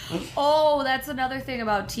 Oh, that's another thing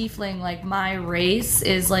about Tiefling. Like, my race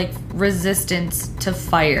is, like, resistance to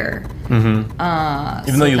fire. Mm-hmm.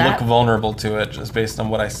 Even though you look vulnerable to it, just based on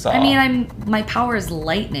what I saw. I mean, my power is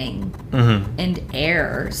lightning and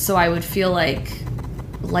air, so I would feel like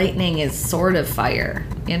lightning is sort of fire,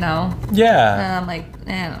 you know? Yeah. And I'm like,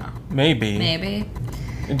 I don't know. Maybe.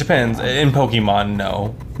 It depends. In Pokemon,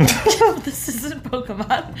 no. This isn't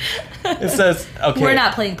Pokemon. It says, okay. We're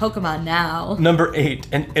not playing Pokemon now. Number 8,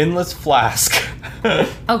 an endless flask.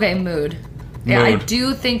 Okay, mood. Yeah, I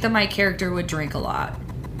do think that my character would drink a lot.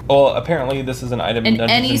 Well, apparently this is an item in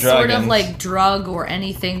Dungeons any and Dragons. sort of, like, drug or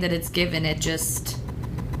anything that it's given, it just...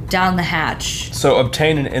 down the hatch. So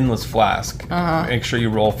obtain an endless flask. Make sure you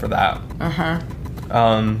roll for that.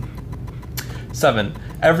 7.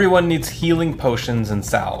 Everyone needs healing potions and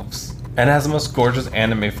salves. And it has the most gorgeous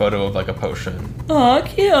anime photo of like a potion. Oh,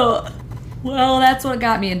 cute. Well, that's what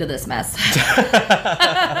got me into this mess.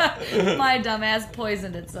 My dumbass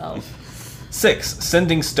poisoned itself. 6.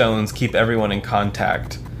 Sending stones keep everyone in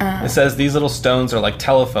contact. It says these little stones are like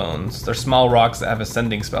telephones. They're small rocks that have a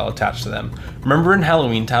sending spell attached to them. Remember in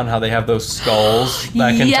Halloween Town how they have those skulls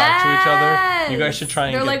that can talk to each other? You guys should try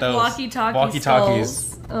and They're get like those. walkie-talkies.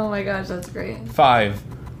 Skulls. Oh my gosh, that's great. 5.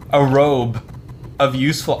 A robe of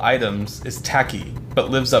useful items is tacky, but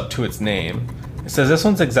lives up to its name. It says this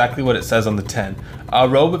one's exactly what it says on the 10. A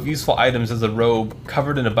robe of useful items is a robe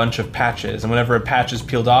covered in a bunch of patches, and whenever a patch is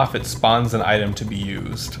peeled off, it spawns an item to be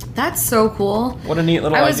used. That's so cool. What a neat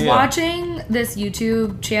little idea. I was watching this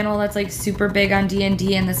YouTube channel that's like super big on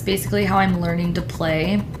D&D, and that's basically how I'm learning to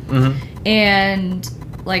play. And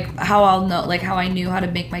like how I'll know, like how I knew how to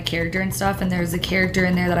make my character and stuff. And there's a character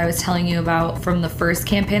in there that I was telling you about from the first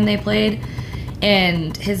campaign they played,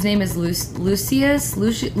 and his name is Lucius,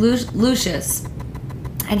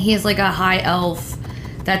 and he is like a high elf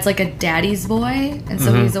that's like a daddy's boy, and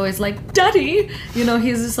so he's always like, daddy, you know,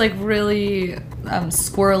 he's just like really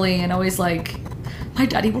squirrely and always like, my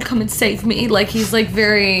daddy will come and save me. Like, he's like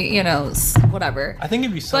very, you know, whatever. I think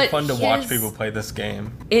it'd be so fun to watch people play this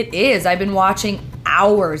game. It is. I've been watching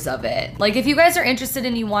hours of it. Like, if you guys are interested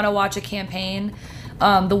and you want to watch a campaign,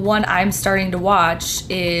 the one I'm starting to watch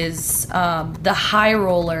is the High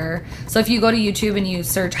Roller. So if you go to YouTube and you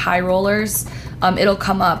search High Rollers, it'll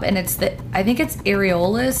come up, and I think it's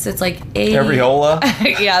Areolus. It's like Areola?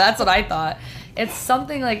 Yeah, that's what I thought. It's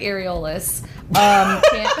something like Areolus.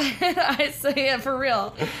 I say it for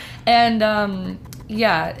real. And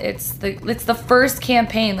yeah, it's the first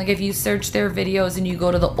campaign. Like, if you search their videos and you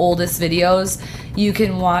go to the oldest videos, you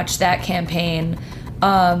can watch that campaign.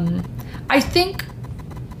 I think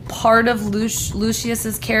part of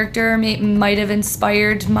Lucius's character might have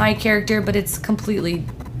inspired my character, but it's completely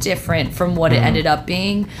different from what it ended up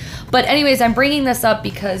being. But anyways, I'm bringing this up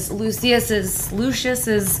because Lucius's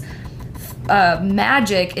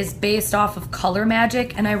magic is based off of color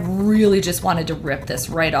magic, and I really just wanted to rip this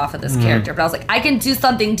right off of this character, but I was like, I can do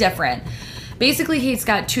something different. Basically, he's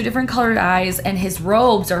got 2 different colored eyes, and his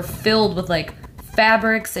robes are filled with like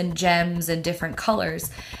fabrics and gems and different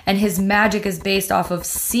colors, and his magic is based off of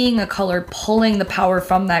seeing a color, pulling the power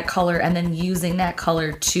from that color, and then using that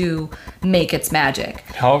color to make its magic.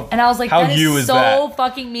 And I was like, that is so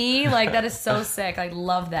fucking me. Like, that is so sick. I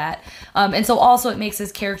love that. And so also it makes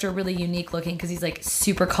his character really unique looking because he's like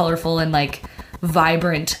super colorful and like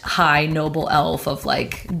vibrant, high, noble elf of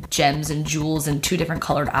like gems and jewels and 2 different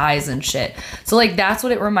colored eyes and shit. So like, that's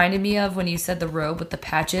what it reminded me of when you said the robe with the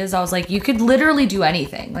patches. I was like, you could literally do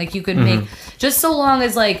anything. Like, you could make, just so long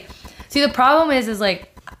as like, see, the problem is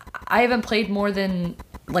like, I haven't played I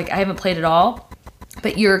haven't played at all,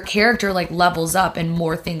 but your character like levels up and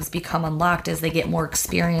more things become unlocked as they get more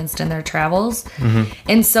experienced in their travels.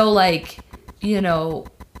 And so like, you know,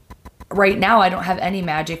 right now I don't have any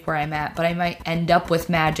magic where I'm at, but I might end up with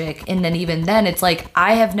magic. And then even then it's like,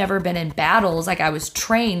 I have never been in battles. Like, I was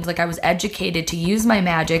trained, like I was educated to use my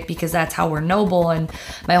magic because that's how we're noble and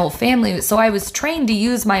my whole family. So I was trained to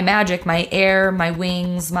use my magic, my air, my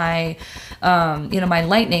wings, my my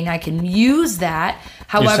lightning, I can use that.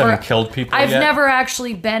 You just However, haven't killed people I've yet? never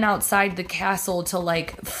actually been outside the castle to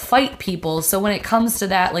like fight people. So when it comes to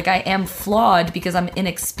that, like I am flawed because I'm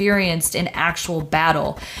inexperienced in actual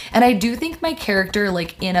battle. And I do think my character,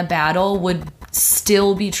 like in a battle, would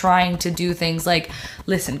still be trying to do things like,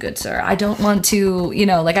 listen, good sir, I don't want to,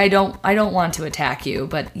 like I don't want to attack you,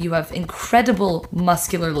 but you have incredible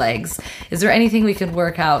muscular legs. Is there anything we could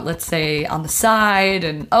work out, let's say on the side?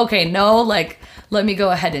 And okay, no, like let me go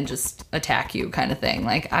ahead and just attack you kind of thing.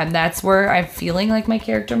 Like that's where I'm feeling like my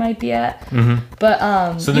character might be at. Mm-hmm.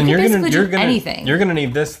 But so then you're gonna anything. You're gonna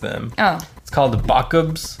need this then. Oh. It's called the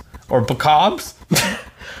Bakub's or Bakob's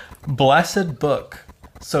Blessed Book.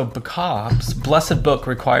 So Bakob's Blessed Book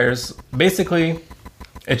requires basically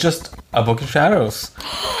it's just a book of shadows.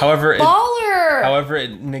 However,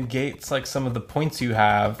 it negates like some of the points you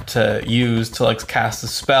have to use to like cast a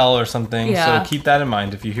spell or something. Yeah. So keep that in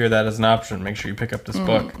mind. If you hear that as an option, make sure you pick up this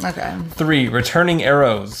book. Okay. 3, returning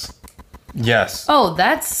arrows. Yes. Oh,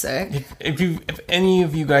 that's sick. If any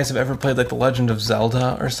of you guys have ever played like The Legend of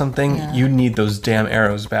Zelda or something, you need those damn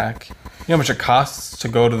arrows back. You know how much it costs to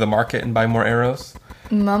go to the market and buy more arrows?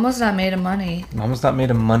 Mama's not made of money. Mama's not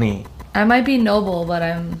made of money. I might be noble, but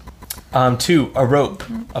I'm... 2, a rope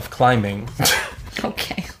of climbing.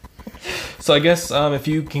 Okay. So I guess if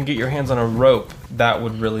you can get your hands on a rope, that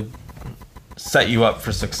would really set you up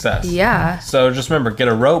for success. Yeah. So just remember, get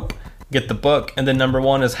a rope, get the book, and then number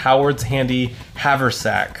 1 is Howard's Handy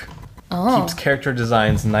Haversack. Oh. Keeps character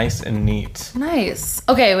designs nice and neat. Nice.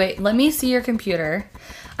 Okay, wait. Let me see your computer.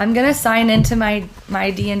 I'm going to sign into my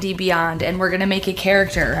D&D Beyond, and we're going to make a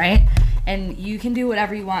character, right? And you can do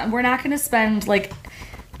whatever you want. We're not going to spend, like...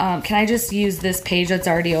 can I just use this page that's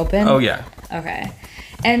already open? Oh, yeah. Okay.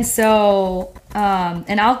 And so...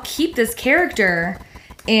 and I'll keep this character,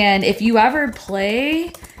 and if you ever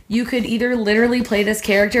play... You could either literally play this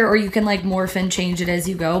character, or you can, like, morph and change it as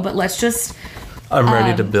you go. But let's just... I'm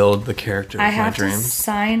ready to build the character of I my have to dreams.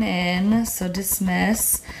 sign in, so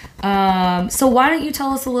dismiss. So why don't you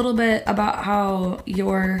tell us a little bit about how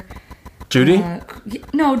your... Judy?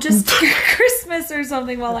 No, just your Christmas or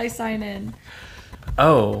something while I sign in.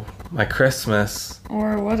 Oh, my Christmas.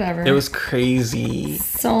 Or whatever. It was crazy.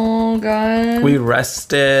 So good. We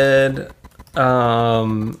rested.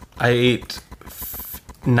 I ate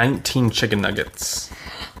 19 chicken nuggets.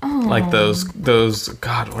 Oh. Like those,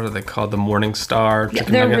 God, what are they called? The Morningstar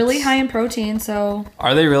chicken they're nuggets? really high in protein, so...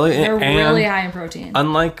 Are they really? They're And really high in protein.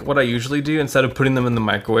 unlike what I usually do, instead of putting them in the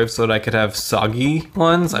microwave so that I could have soggy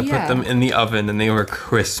ones, I put them in the oven and they were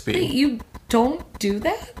crispy. Wait, you don't do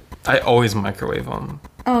that? I always microwave them.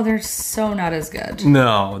 Oh, they're so not as good.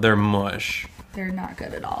 No, they're mush. They're not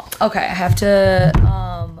good at all. Okay, I have to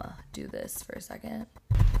do this for a second.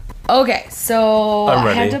 Okay, so I'm I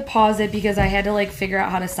ready. had to pause it because I had to like figure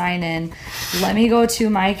out how to sign in. Let me go to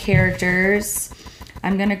my characters.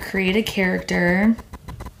 I'm gonna create a character.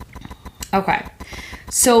 Okay,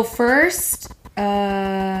 so first, we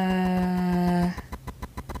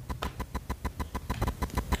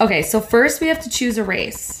have to choose a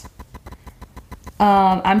race.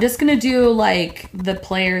 I'm just gonna do like the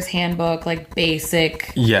player's handbook, like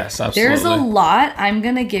basic. Yes, absolutely. There's a lot. I'm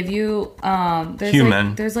gonna give you. There's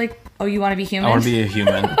Human. Oh, you want to be human? I want to be a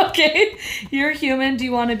human. Okay, you're human. Do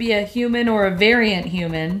you want to be a human or a variant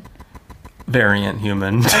human? Variant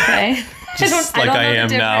human. Okay. Just like I am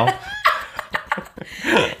now.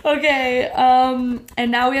 Okay,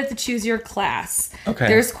 and now we have to choose your class. Okay.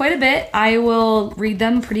 There's quite a bit. I will read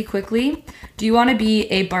them pretty quickly. Do you want to be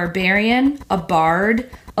a barbarian, a bard,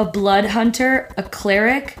 a blood hunter, a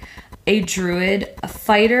cleric, a druid, a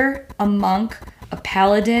fighter, a monk, a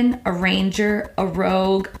paladin, a ranger, a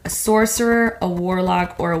rogue, a sorcerer, a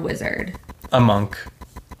warlock, or a wizard? A monk.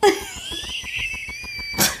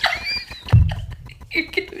 You're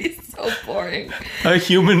gonna be so boring. A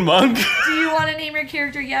human monk? Do you want to name your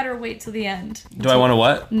character yet or wait till the end? Do I want to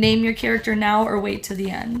what? Name your character now or wait till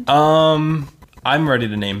the end? I'm ready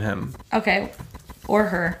to name him. Okay. Or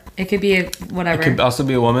her. It could be whatever. It could also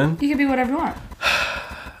be a woman. You could be whatever you want.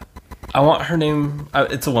 I want her name...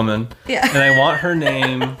 it's a woman. Yeah. And I want her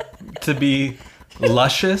name to be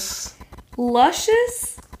Luscious.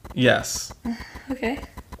 Luscious? Yes. Okay.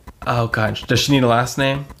 Oh, gosh. Does she need a last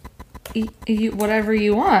name? Whatever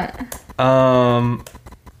you want.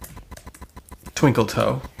 Twinkle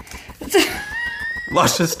Toe.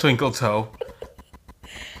 Luscious Twinkle Toe.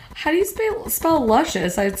 How do you spell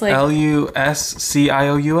luscious? It's like... Luscious?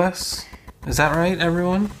 Is that right,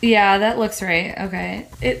 everyone? Yeah, that looks right. Okay.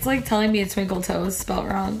 It's like telling me Twinkle Toes spelled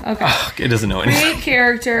wrong. Okay. Ugh, it doesn't know anything. Create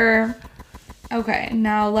character. Okay,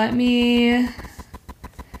 now let me...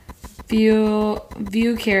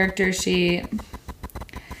 View character sheet.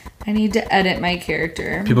 I need to edit my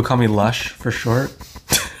character. People call me Lush for short.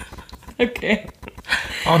 Okay.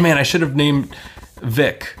 Oh man, I should have named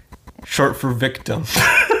Vic, short for victim.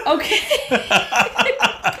 Okay.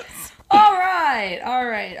 All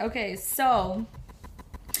right. Okay, so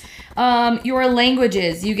your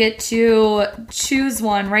languages, you get to choose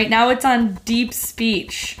one. Right now it's on deep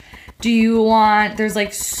speech. Do you want, there's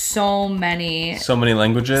like so many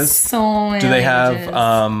languages. Do they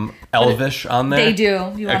have Elvish on there? They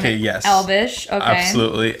do. You want Okay, yes. Elvish, okay.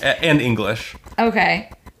 Absolutely. And English. Okay.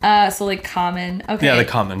 So like common. Okay. Yeah, the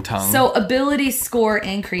common tongue. So ability score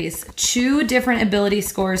increase. 2 different ability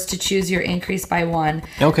scores to choose your increase by 1.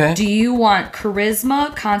 Okay. Do you want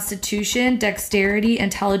charisma, constitution, dexterity,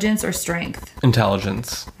 intelligence, or strength?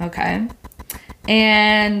 Intelligence. Okay.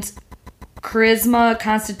 And charisma,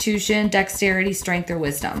 constitution, dexterity, strength, or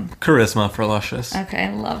wisdom? Charisma for Luscious. Okay, I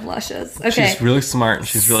love Luscious. Okay. She's really smart and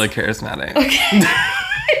she's really charismatic. Okay.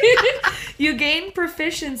 You gain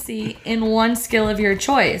proficiency in 1 skill of your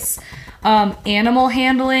choice. Animal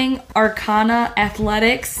handling, arcana,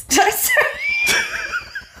 athletics. I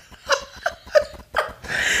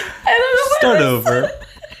don't know. Start over.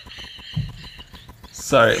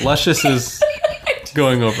 Sorry, Luscious is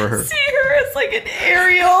going over her. See her as like an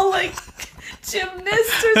aerial, like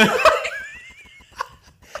gymnast or something.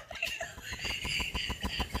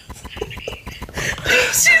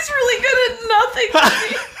 She's really good at nothing.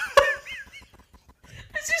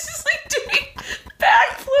 She's just like doing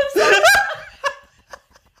backflips.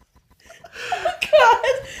 Oh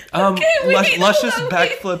God. Okay, Luscious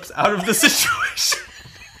backflips out of the situation.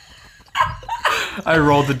 I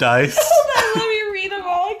rolled the dice. Hold on, let me read them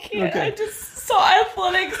all. I can't. Okay. I just saw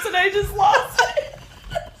athletics and I just lost it.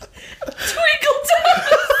 Twinkle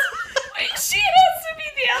Toes. Wait, she has to be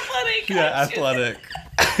the athletic. Yeah, athletic.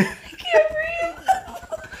 I can't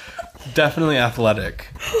breathe. Definitely athletic.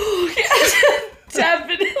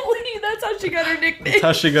 Definitely. That's how she got her nickname. That's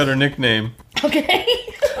how she got her nickname. Okay.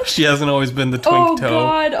 She hasn't always been the twink toe. Oh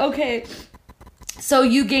God. Okay. So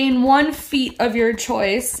you gain 1 feat of your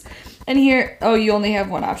choice, and here. Oh, you only have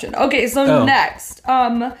 1 option. Okay. So next.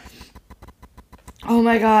 Oh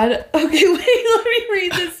my God. Okay. Wait. Let me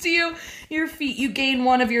read this to you. Your feat. You gain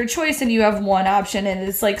 1 of your choice, and you have 1 option, and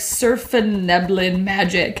it's like Surfaneblin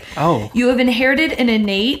magic. Oh. You have inherited an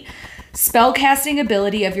innate spellcasting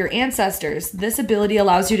ability of your ancestors. This ability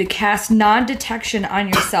allows you to cast non-detection on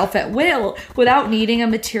yourself at will without needing a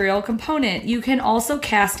material component. You can also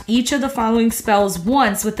cast each of the following spells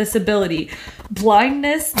once with this ability: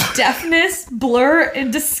 blindness, deafness, blur,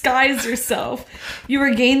 and disguise yourself. You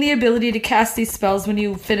regain the ability to cast these spells when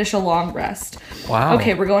you finish a long rest. Wow.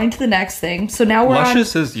 Okay, we're going to the next thing. So now we're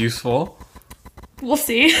Luscious is useful. We'll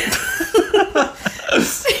see.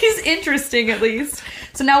 He's interesting, at least.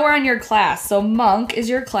 So now we're on your class. So monk is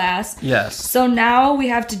your class. Yes. So now we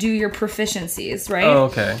have to do your proficiencies, right? Oh,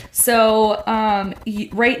 okay. So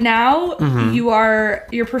right now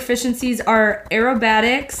your proficiencies are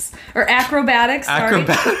acrobatics. Sorry. Acrobatics.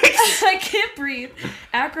 I can't breathe.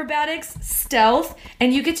 Acrobatics, stealth,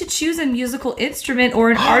 and you get to choose a musical instrument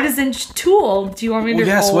or an artisan tool. Do you want me to?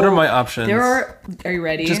 Yes. What are my options? Are you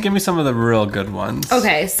ready? Just give me some of the real good ones.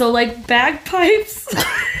 Okay, so like bagpipes.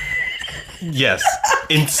 Yes.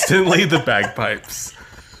 Instantly the bagpipes.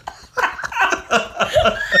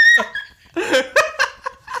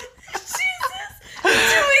 Jesus.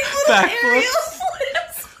 Doing little Backflips. aerial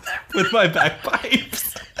flips. With my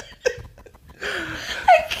bagpipes.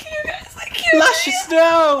 I can't Luscious,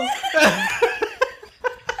 no!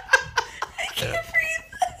 I can't breathe.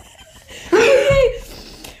 Okay.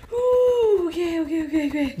 Ooh,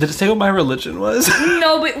 okay. Did it say what my religion was?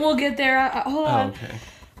 No, but we'll get there. Hold Oh, on. okay.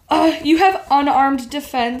 You have unarmed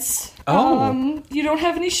defense. Oh. You don't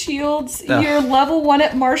have any shields. Ugh. You're level 1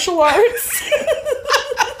 at martial arts.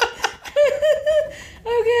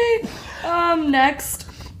 Okay. Next.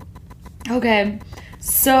 Okay.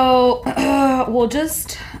 So,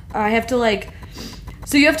 I have to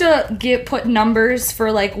so you have to put numbers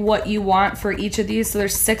for like what you want for each of these. So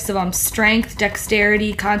there's 6 of them: strength,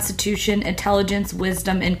 dexterity, constitution, intelligence,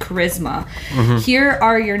 wisdom, and charisma. Here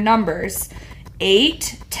are your numbers: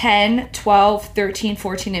 8, 10, 12, 13,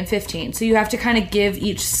 14, and 15. So you have to kind of give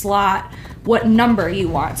each slot what number you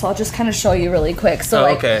want. So I'll just kind of show you really quick. So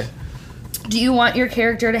okay. Do you want your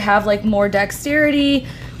character to have like more dexterity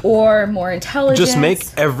or more intelligence? Just make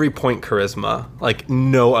every point charisma. Like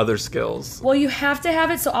no other skills. Well, you have to have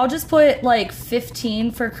it. So I'll just put like 15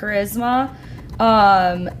 for charisma.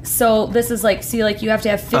 So this is like, see, like you have to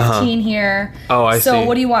have 15 here. Oh, I so see.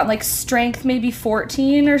 what do you want? Like strength, maybe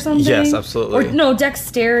 14 or something? Yes, absolutely. Or no,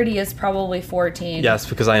 dexterity is probably 14. Yes,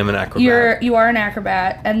 because I am an acrobat. You are an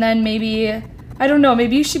acrobat, and then maybe I don't know.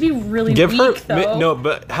 Maybe you should be really Give weak her though. no,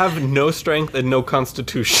 but have no strength and no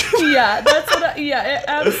constitution. Yeah, that's what.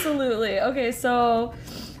 Absolutely. Okay, so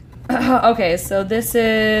this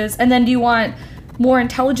is, and then do you want more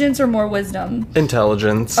intelligence or more wisdom?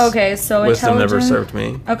 Intelligence. Okay, so wisdom never intelligence- served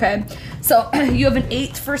me. Okay, so you have an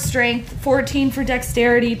 8 for strength, 14 for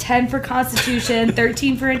dexterity, 10 for constitution,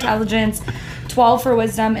 13 for intelligence, 12 for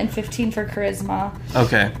wisdom, and 15 for charisma.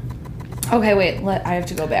 Okay. Okay, wait, I have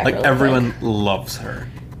to go back. Like really everyone quick. loves her.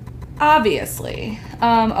 Obviously.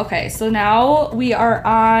 Okay, so now we are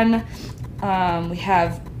on, we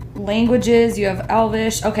have languages, you have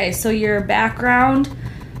Elvish. Okay, so your background,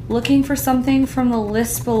 looking for something from the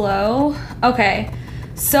list below. Okay,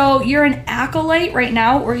 so you're an acolyte right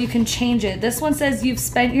now, or you can change it. This one says you've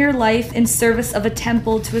spent your life in service of a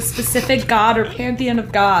temple to a specific god or pantheon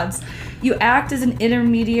of gods. You act as an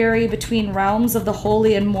intermediary between realms of the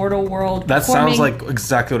holy and mortal world. That sounds performing like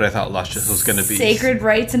exactly what I thought Luscious was going to be. sacred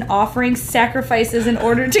rites and offering sacrifices in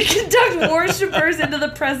order to conduct worshippers into the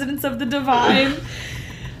presence of the divine.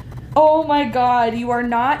 Oh my god, you are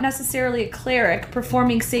not necessarily a cleric.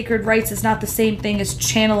 Performing sacred rites is not the same thing as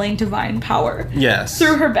channeling divine power. Yes.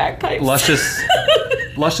 Through her bagpipes.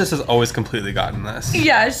 Luscious has always completely gotten this.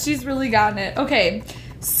 Yeah, she's really gotten it. Okay,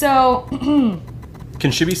 so Can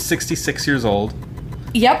she be 66 years old?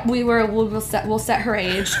 yep, we'll set her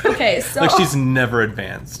age. Okay, so Like she's never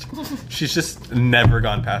advanced. She's just never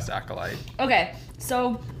gone past Acolyte. okay,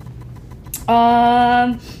 so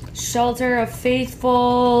Shelter of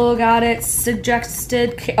Faithful, got it.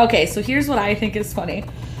 Suggested. Okay, so here's what I think is funny.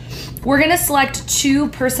 We're gonna select 2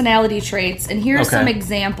 personality traits, and here's Okay. some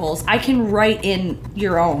examples. I can write in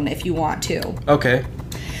your own if you want to. Okay.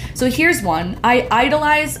 So here's one. I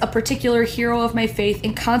idolize a particular hero of my faith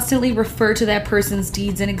and constantly refer to that person's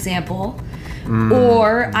deeds and example.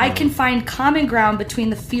 Or I can find common ground between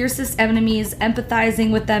the fiercest enemies,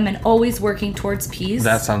 empathizing with them, and always working towards peace.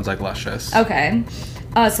 That sounds like Luscious. Okay.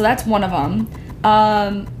 So that's one of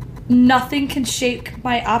them. Nothing can shake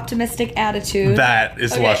my optimistic attitude. That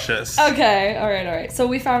is Okay. Luscious. Okay. All right. So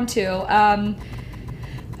we found 2.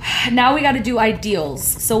 Now we got to do ideals.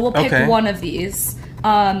 So we'll pick Okay. one of these.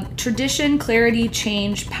 Tradition, clarity,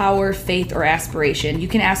 change, power, faith, or aspiration. You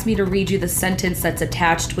can ask me to read you the sentence that's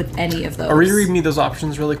attached with any of those. Are you reading me those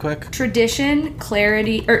options really quick? Tradition,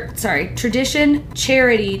 charity,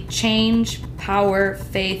 change, power,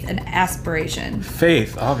 faith, and aspiration.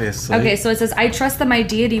 Faith, obviously. Okay, so it says, I trust that my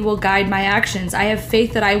deity will guide my actions. I have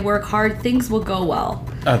faith that I work hard, things will go well.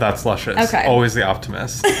 Oh, that's Luscious. Okay. Always the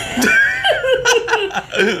optimist.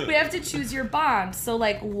 We have to choose your bonds. So,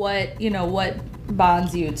 like, what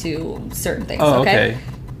bonds you to certain things, Oh, okay? okay.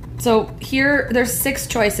 So here, there's 6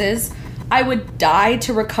 choices. I would die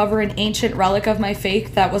to recover an ancient relic of my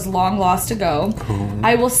faith that was long lost ago.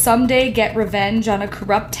 I will someday get revenge on a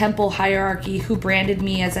corrupt temple hierarchy who branded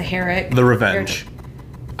me as a heretic. The revenge.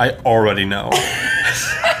 I already know.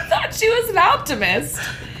 I thought she was an optimist.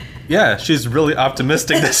 Yeah, she's really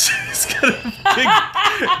optimistic that she's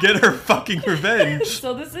gonna get her fucking revenge.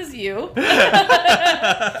 So this is you.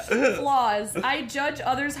 Flaws. I judge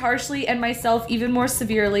others harshly and myself even more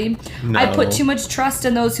severely. I No. put too much trust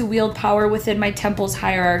in those who wield power within my temple's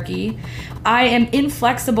hierarchy. I am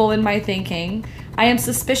inflexible in my thinking. I am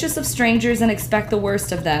suspicious of strangers and expect the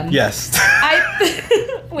worst of them. Yes.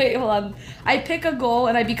 Wait, hold on. I pick a goal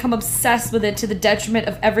and I become obsessed with it to the detriment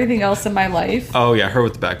of everything else in my life. Oh yeah, her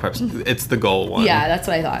with the bagpipes. It's the goal one. Yeah, that's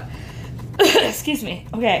what I thought. Excuse me.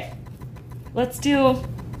 Okay. Let's do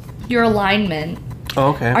your alignment. Oh,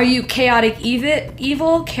 okay. Are you chaotic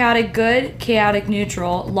evil, chaotic good, chaotic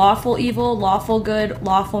neutral, lawful evil, lawful good,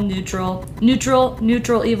 lawful neutral,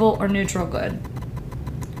 neutral evil, or neutral good?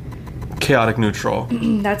 Chaotic neutral.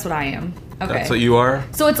 That's what I am. Okay. That's what you are?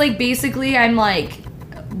 So it's like basically I'm like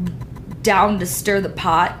down to stir the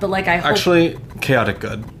pot, but like I hope. Actually, chaotic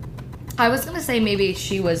good. I was gonna say maybe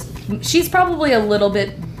she's probably a little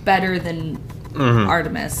bit better than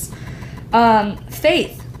Artemis.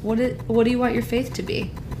 Faith. What do you want your faith to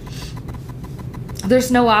be?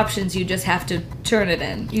 There's no options. You just have to turn it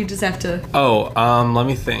in. You just have to. Oh, let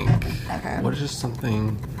me think. Okay. What is just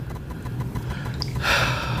something?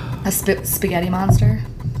 A spaghetti monster.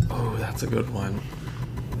 Oh, that's a good one.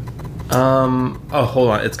 Oh, hold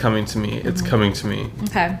on. It's coming to me. It's coming to me.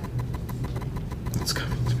 Okay. It's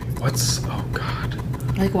coming to me. What's? Oh God.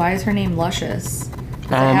 Like, why is her name Luscious?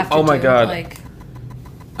 Does it have to Oh my do God. with, like,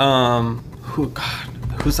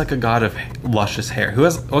 Who's like a god of luscious hair?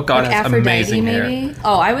 What god Like has Aphrodite, amazing maybe? hair?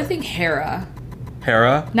 Oh, I would think Hera.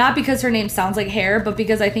 Hera? Not because her name sounds like hair, but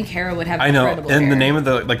because I think Hera would have I know. incredible And hair. the name of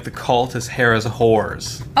the cult is Hera's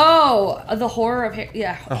Whores. Oh, the horror of Hera.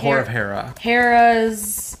 Yeah. The Whore of Hera.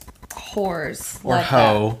 Hera's whores. Or Love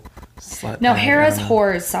hoe. that. No, Hera's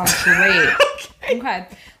whores sounds great. Okay.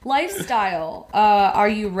 Lifestyle. Are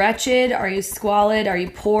you wretched? Are you squalid? Are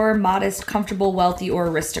you poor, modest, comfortable, wealthy, or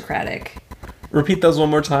aristocratic? Repeat those one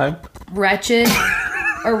more time. Wretched,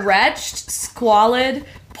 or wretched, squalid,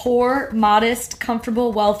 poor, modest,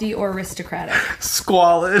 comfortable, wealthy, or aristocratic.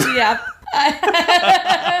 Squalid. Yep.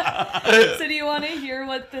 So do you want to hear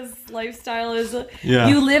what this lifestyle is? Yeah.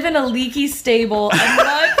 You live in a leaky stable,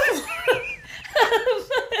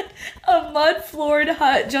 a mud-floored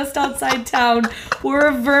hut just outside town, or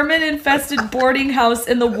a vermin-infested boarding house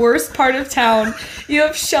in the worst part of town. You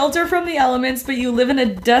have shelter from the elements, but you live in a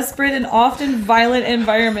desperate and often violent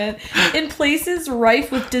environment. In places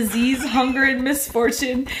rife with disease, hunger, and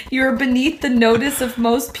misfortune, you are beneath the notice of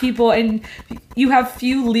most people, and you have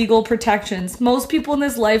few legal protections. Most people in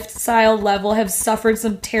this lifestyle level have suffered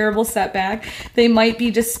some terrible setback. They might be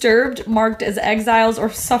disturbed, marked as exiles, or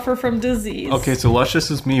suffer from disease. Okay, so luscious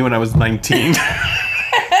is me when I was 19. All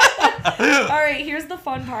right, here's the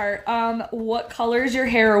fun part. What color is your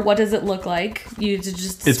hair, or what does it look like? You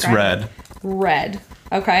just It's describe red. it. Red.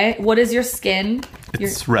 Okay. What is your skin?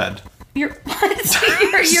 It's red. You're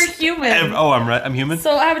you're human. Oh, I'm red. I'm human?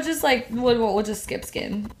 So I would just like we'll just skip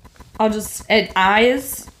skin. I'll just and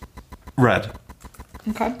eyes. Red.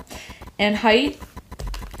 Okay. And height.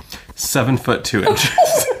 7'2".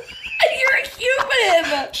 You're a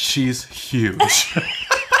human. She's huge.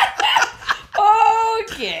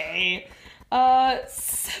 Okay.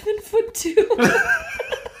 7'2".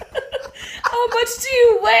 How much do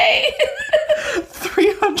you weigh?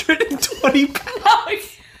 320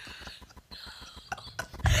 pounds.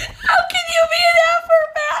 How can you be an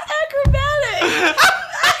acrobatic?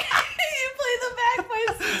 You play the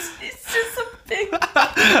bagpipes. It's just a big.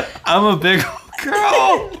 I'm a big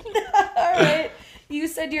girl. All right. You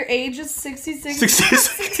said your age is 66.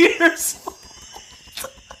 66 years old.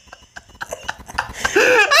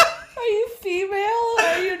 Are you female?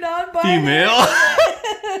 Are you non-binary? Female.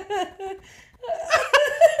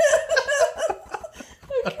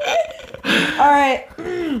 All right.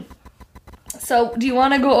 So, do you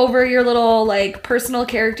want to go over your little like personal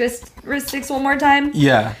characteristics one more time?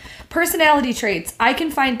 Yeah. Personality traits. I can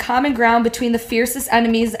find common ground between the fiercest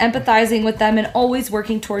enemies, empathizing with them, and always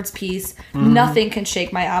working towards peace. Mm-hmm. Nothing can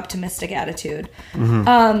shake my optimistic attitude.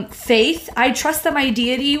 Mm-hmm. Faith. I trust that my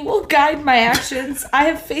deity will guide my actions. I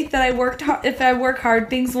have faith that if I work hard,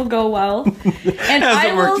 things will go well. And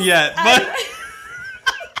Hasn't worked yet, but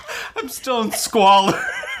I'm still in squalor.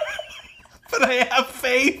 But I have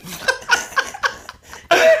faith.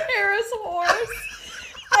 Hera's horse.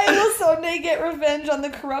 I will someday get revenge on the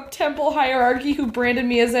corrupt temple hierarchy who branded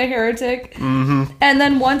me as a heretic. Mm-hmm. And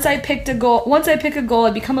then once I pick a goal,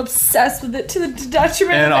 I become obsessed with it to the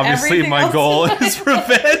detriment And of obviously everything my else goal in my is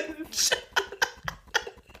revenge.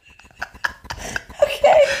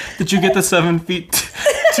 Okay. Did you get the 7 feet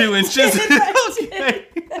 2 inches? I did.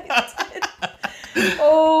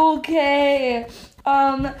 Okay.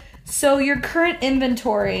 So your current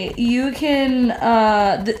inventory, you can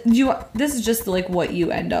this is just like what you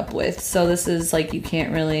end up with. So this is like you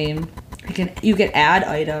can add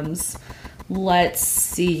items. Let's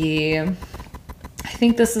see. I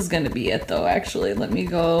think this is going to be it though, actually. Let me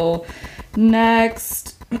go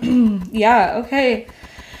next. Yeah, okay.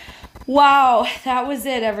 Wow, that was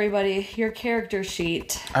it, everybody. Your character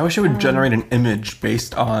sheet. I wish it would generate an image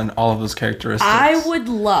based on all of those characteristics. I would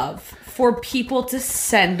love for people to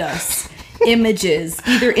send us images,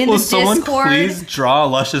 either in the Discord. Will someone please draw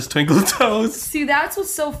luscious twinkle toes? See, that's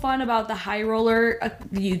what's so fun about the High Roller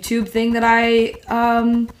YouTube thing that I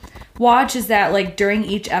watch, is that like during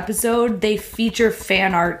each episode, they feature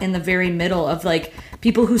fan art in the very middle of like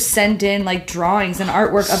people who send in like drawings and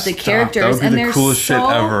artwork of the characters. That would be and the they're coolest shit so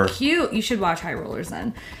ever. cute. You should watch High Rollers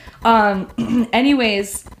then.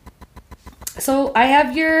 Anyways, so I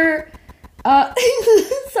have your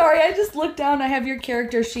sorry, I just looked down. I have your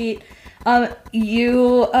character sheet. So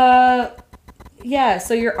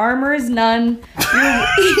your armor is none.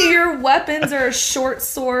 Your weapons are a short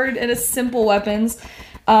sword and a simple weapons.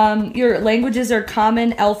 Your languages are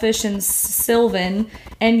Common, Elfish, and Sylvan,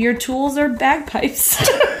 and your tools are bagpipes.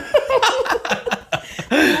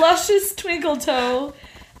 Luscious Twinkle Toe.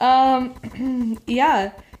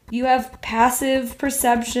 You have passive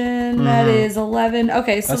perception. That is 11.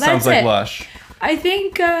 Okay, so that that's sounds like it. lush. I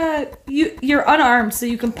think you're unarmed, so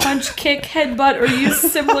you can punch, kick, headbutt, or use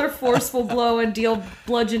similar forceful blow and deal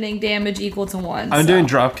bludgeoning damage equal to 1. I'm doing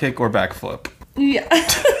drop kick or backflip. Yeah.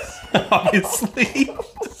 Obviously.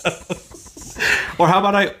 Or how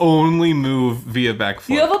about I only move via backflip?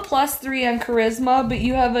 You have a +3 on charisma, but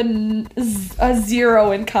you have a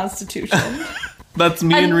 0 in constitution. That's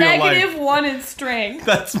me in real life. A -1 in strength.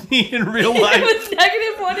 That's me in real life. You have a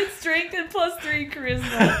 -1 in strength and +3 in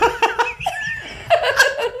charisma.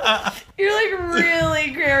 You're like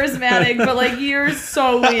really charismatic, but like you're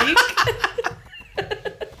so weak.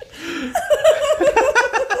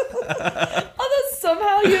 Although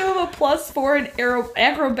somehow you have a +4 in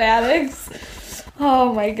acrobatics.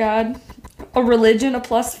 Oh my god. A religion, a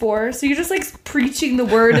 +4. So you're just like preaching the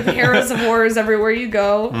word of Heroes of Horrors everywhere you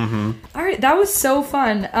go. Mm-hmm. All right, that was so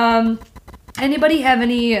fun. Anybody have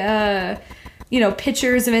any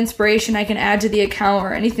pictures of inspiration I can add to the account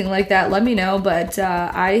or anything like that, let me know. But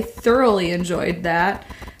I thoroughly enjoyed that.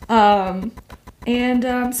 And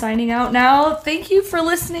I'm signing out now. Thank you for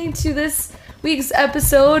listening to this week's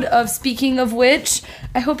episode of Speaking of Which.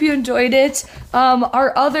 I hope you enjoyed it.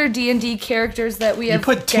 Our other D&D characters that we have You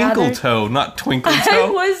put Tinkle Toe, not Twinkle Toe.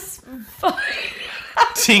 I was fine.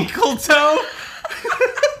 Tinkle Toe?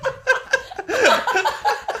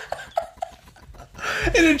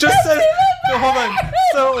 And it just says, no, hold on.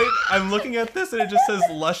 So wait, I'm looking at this and it just says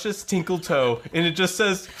Luscious Tinkle Toe, and it just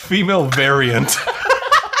says female variant.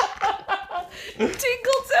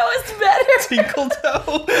 Tinkle Toe is better. Tinkle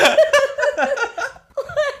Toe.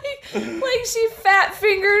 like she fat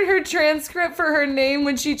fingered her transcript for her name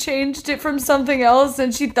when she changed it from something else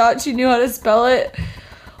and she thought she knew how to spell it.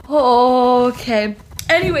 Oh, okay.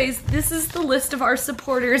 Anyways, this is the list of our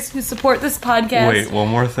supporters who support this podcast. Wait, one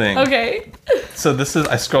more thing. Okay. So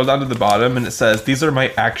I scroll down to the bottom and it says, these are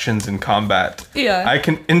my actions in combat. Yeah. I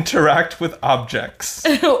can interact with objects.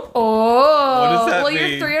 Oh. What does that well,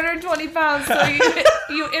 mean? you're 320 pounds, so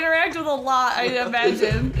you interact with a lot, I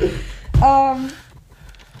imagine.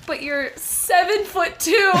 But you're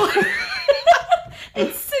 7'2"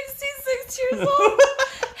 and 66 years old.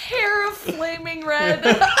 Hair of flaming red.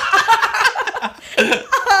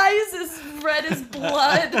 Eyes as red as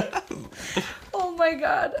blood. Oh my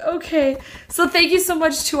god. Okay. So thank you so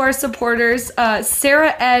much to our supporters.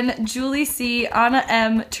 Sarah N, Julie C, Anna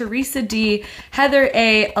M, Teresa D, Heather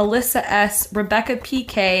A, Alyssa S, Rebecca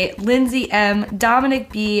PK, Lindsay M,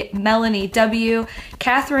 Dominic B, Melanie W,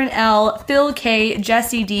 Catherine L, Phil K,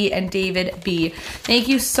 Jesse D, and David B. Thank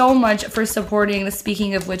you so much for supporting the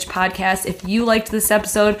Speaking of Which podcast. If you liked this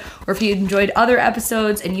episode or if you enjoyed other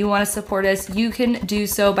episodes and you want to support us, you can do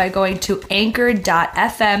so by going to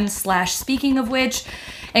anchor.fm/speakingofwhich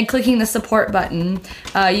and clicking the support button.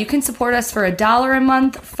 You can support us for $1 a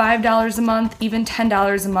month, $5 a month, even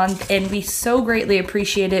 $10 a month, and we so greatly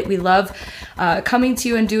appreciate it. We love coming to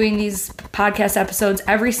you and doing these podcast episodes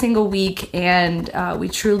every single week, and we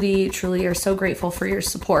truly, truly are so grateful for your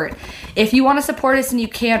support. If you want to support us and you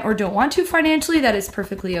can't or don't want to financially, that is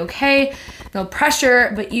perfectly okay. No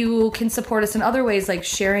pressure, but you can support us in other ways, like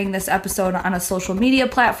sharing this episode on a social media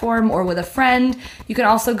platform or with a friend. You can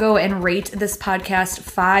also go and rate this podcast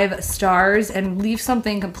 5 stars and leave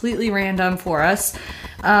something completely random for us.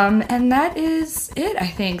 And that is it, I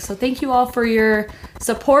think. So thank you all for your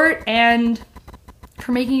support and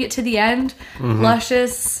for making it to the end. Mm-hmm.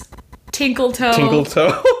 Luscious Tinkle Toe. Tinkle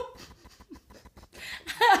Toe.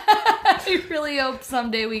 I really hope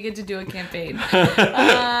someday we get to do a campaign.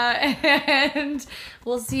 And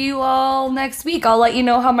we'll see you all next week. I'll let you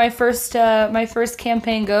know how my first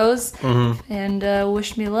campaign goes. Mm-hmm. And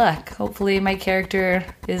wish me luck. Hopefully my character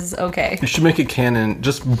is okay. You should make it canon.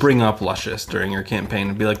 Just bring up Luscious during your campaign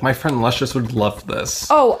and be like, my friend Luscious would love this.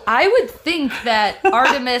 Oh, I would think that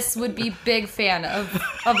Artemis would be big fan of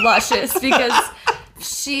Luscious because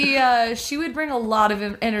she would bring a lot of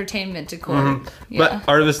entertainment to court. Mm-hmm. Yeah. But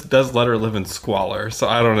Artemis does let her live in squalor, so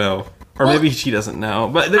I don't know. Or maybe she doesn't know.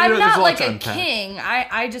 But I'm not like a king.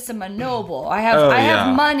 I just am a noble. I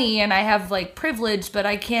have money and I have like privilege, but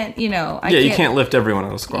I can't, you can't lift everyone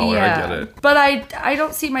out of squalor. Yeah. I get it. But I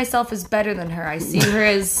don't see myself as better than her. I see her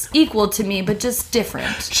as equal to me, but just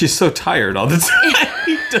different. She's so tired all the time.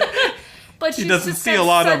 But she doesn't see a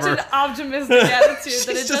lot of her. Such an optimistic attitude She's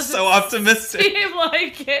that it just doesn't so optimistic. Seem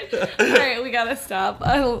like it. All right, we gotta stop.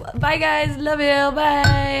 Bye, guys. Love you.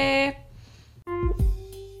 Bye.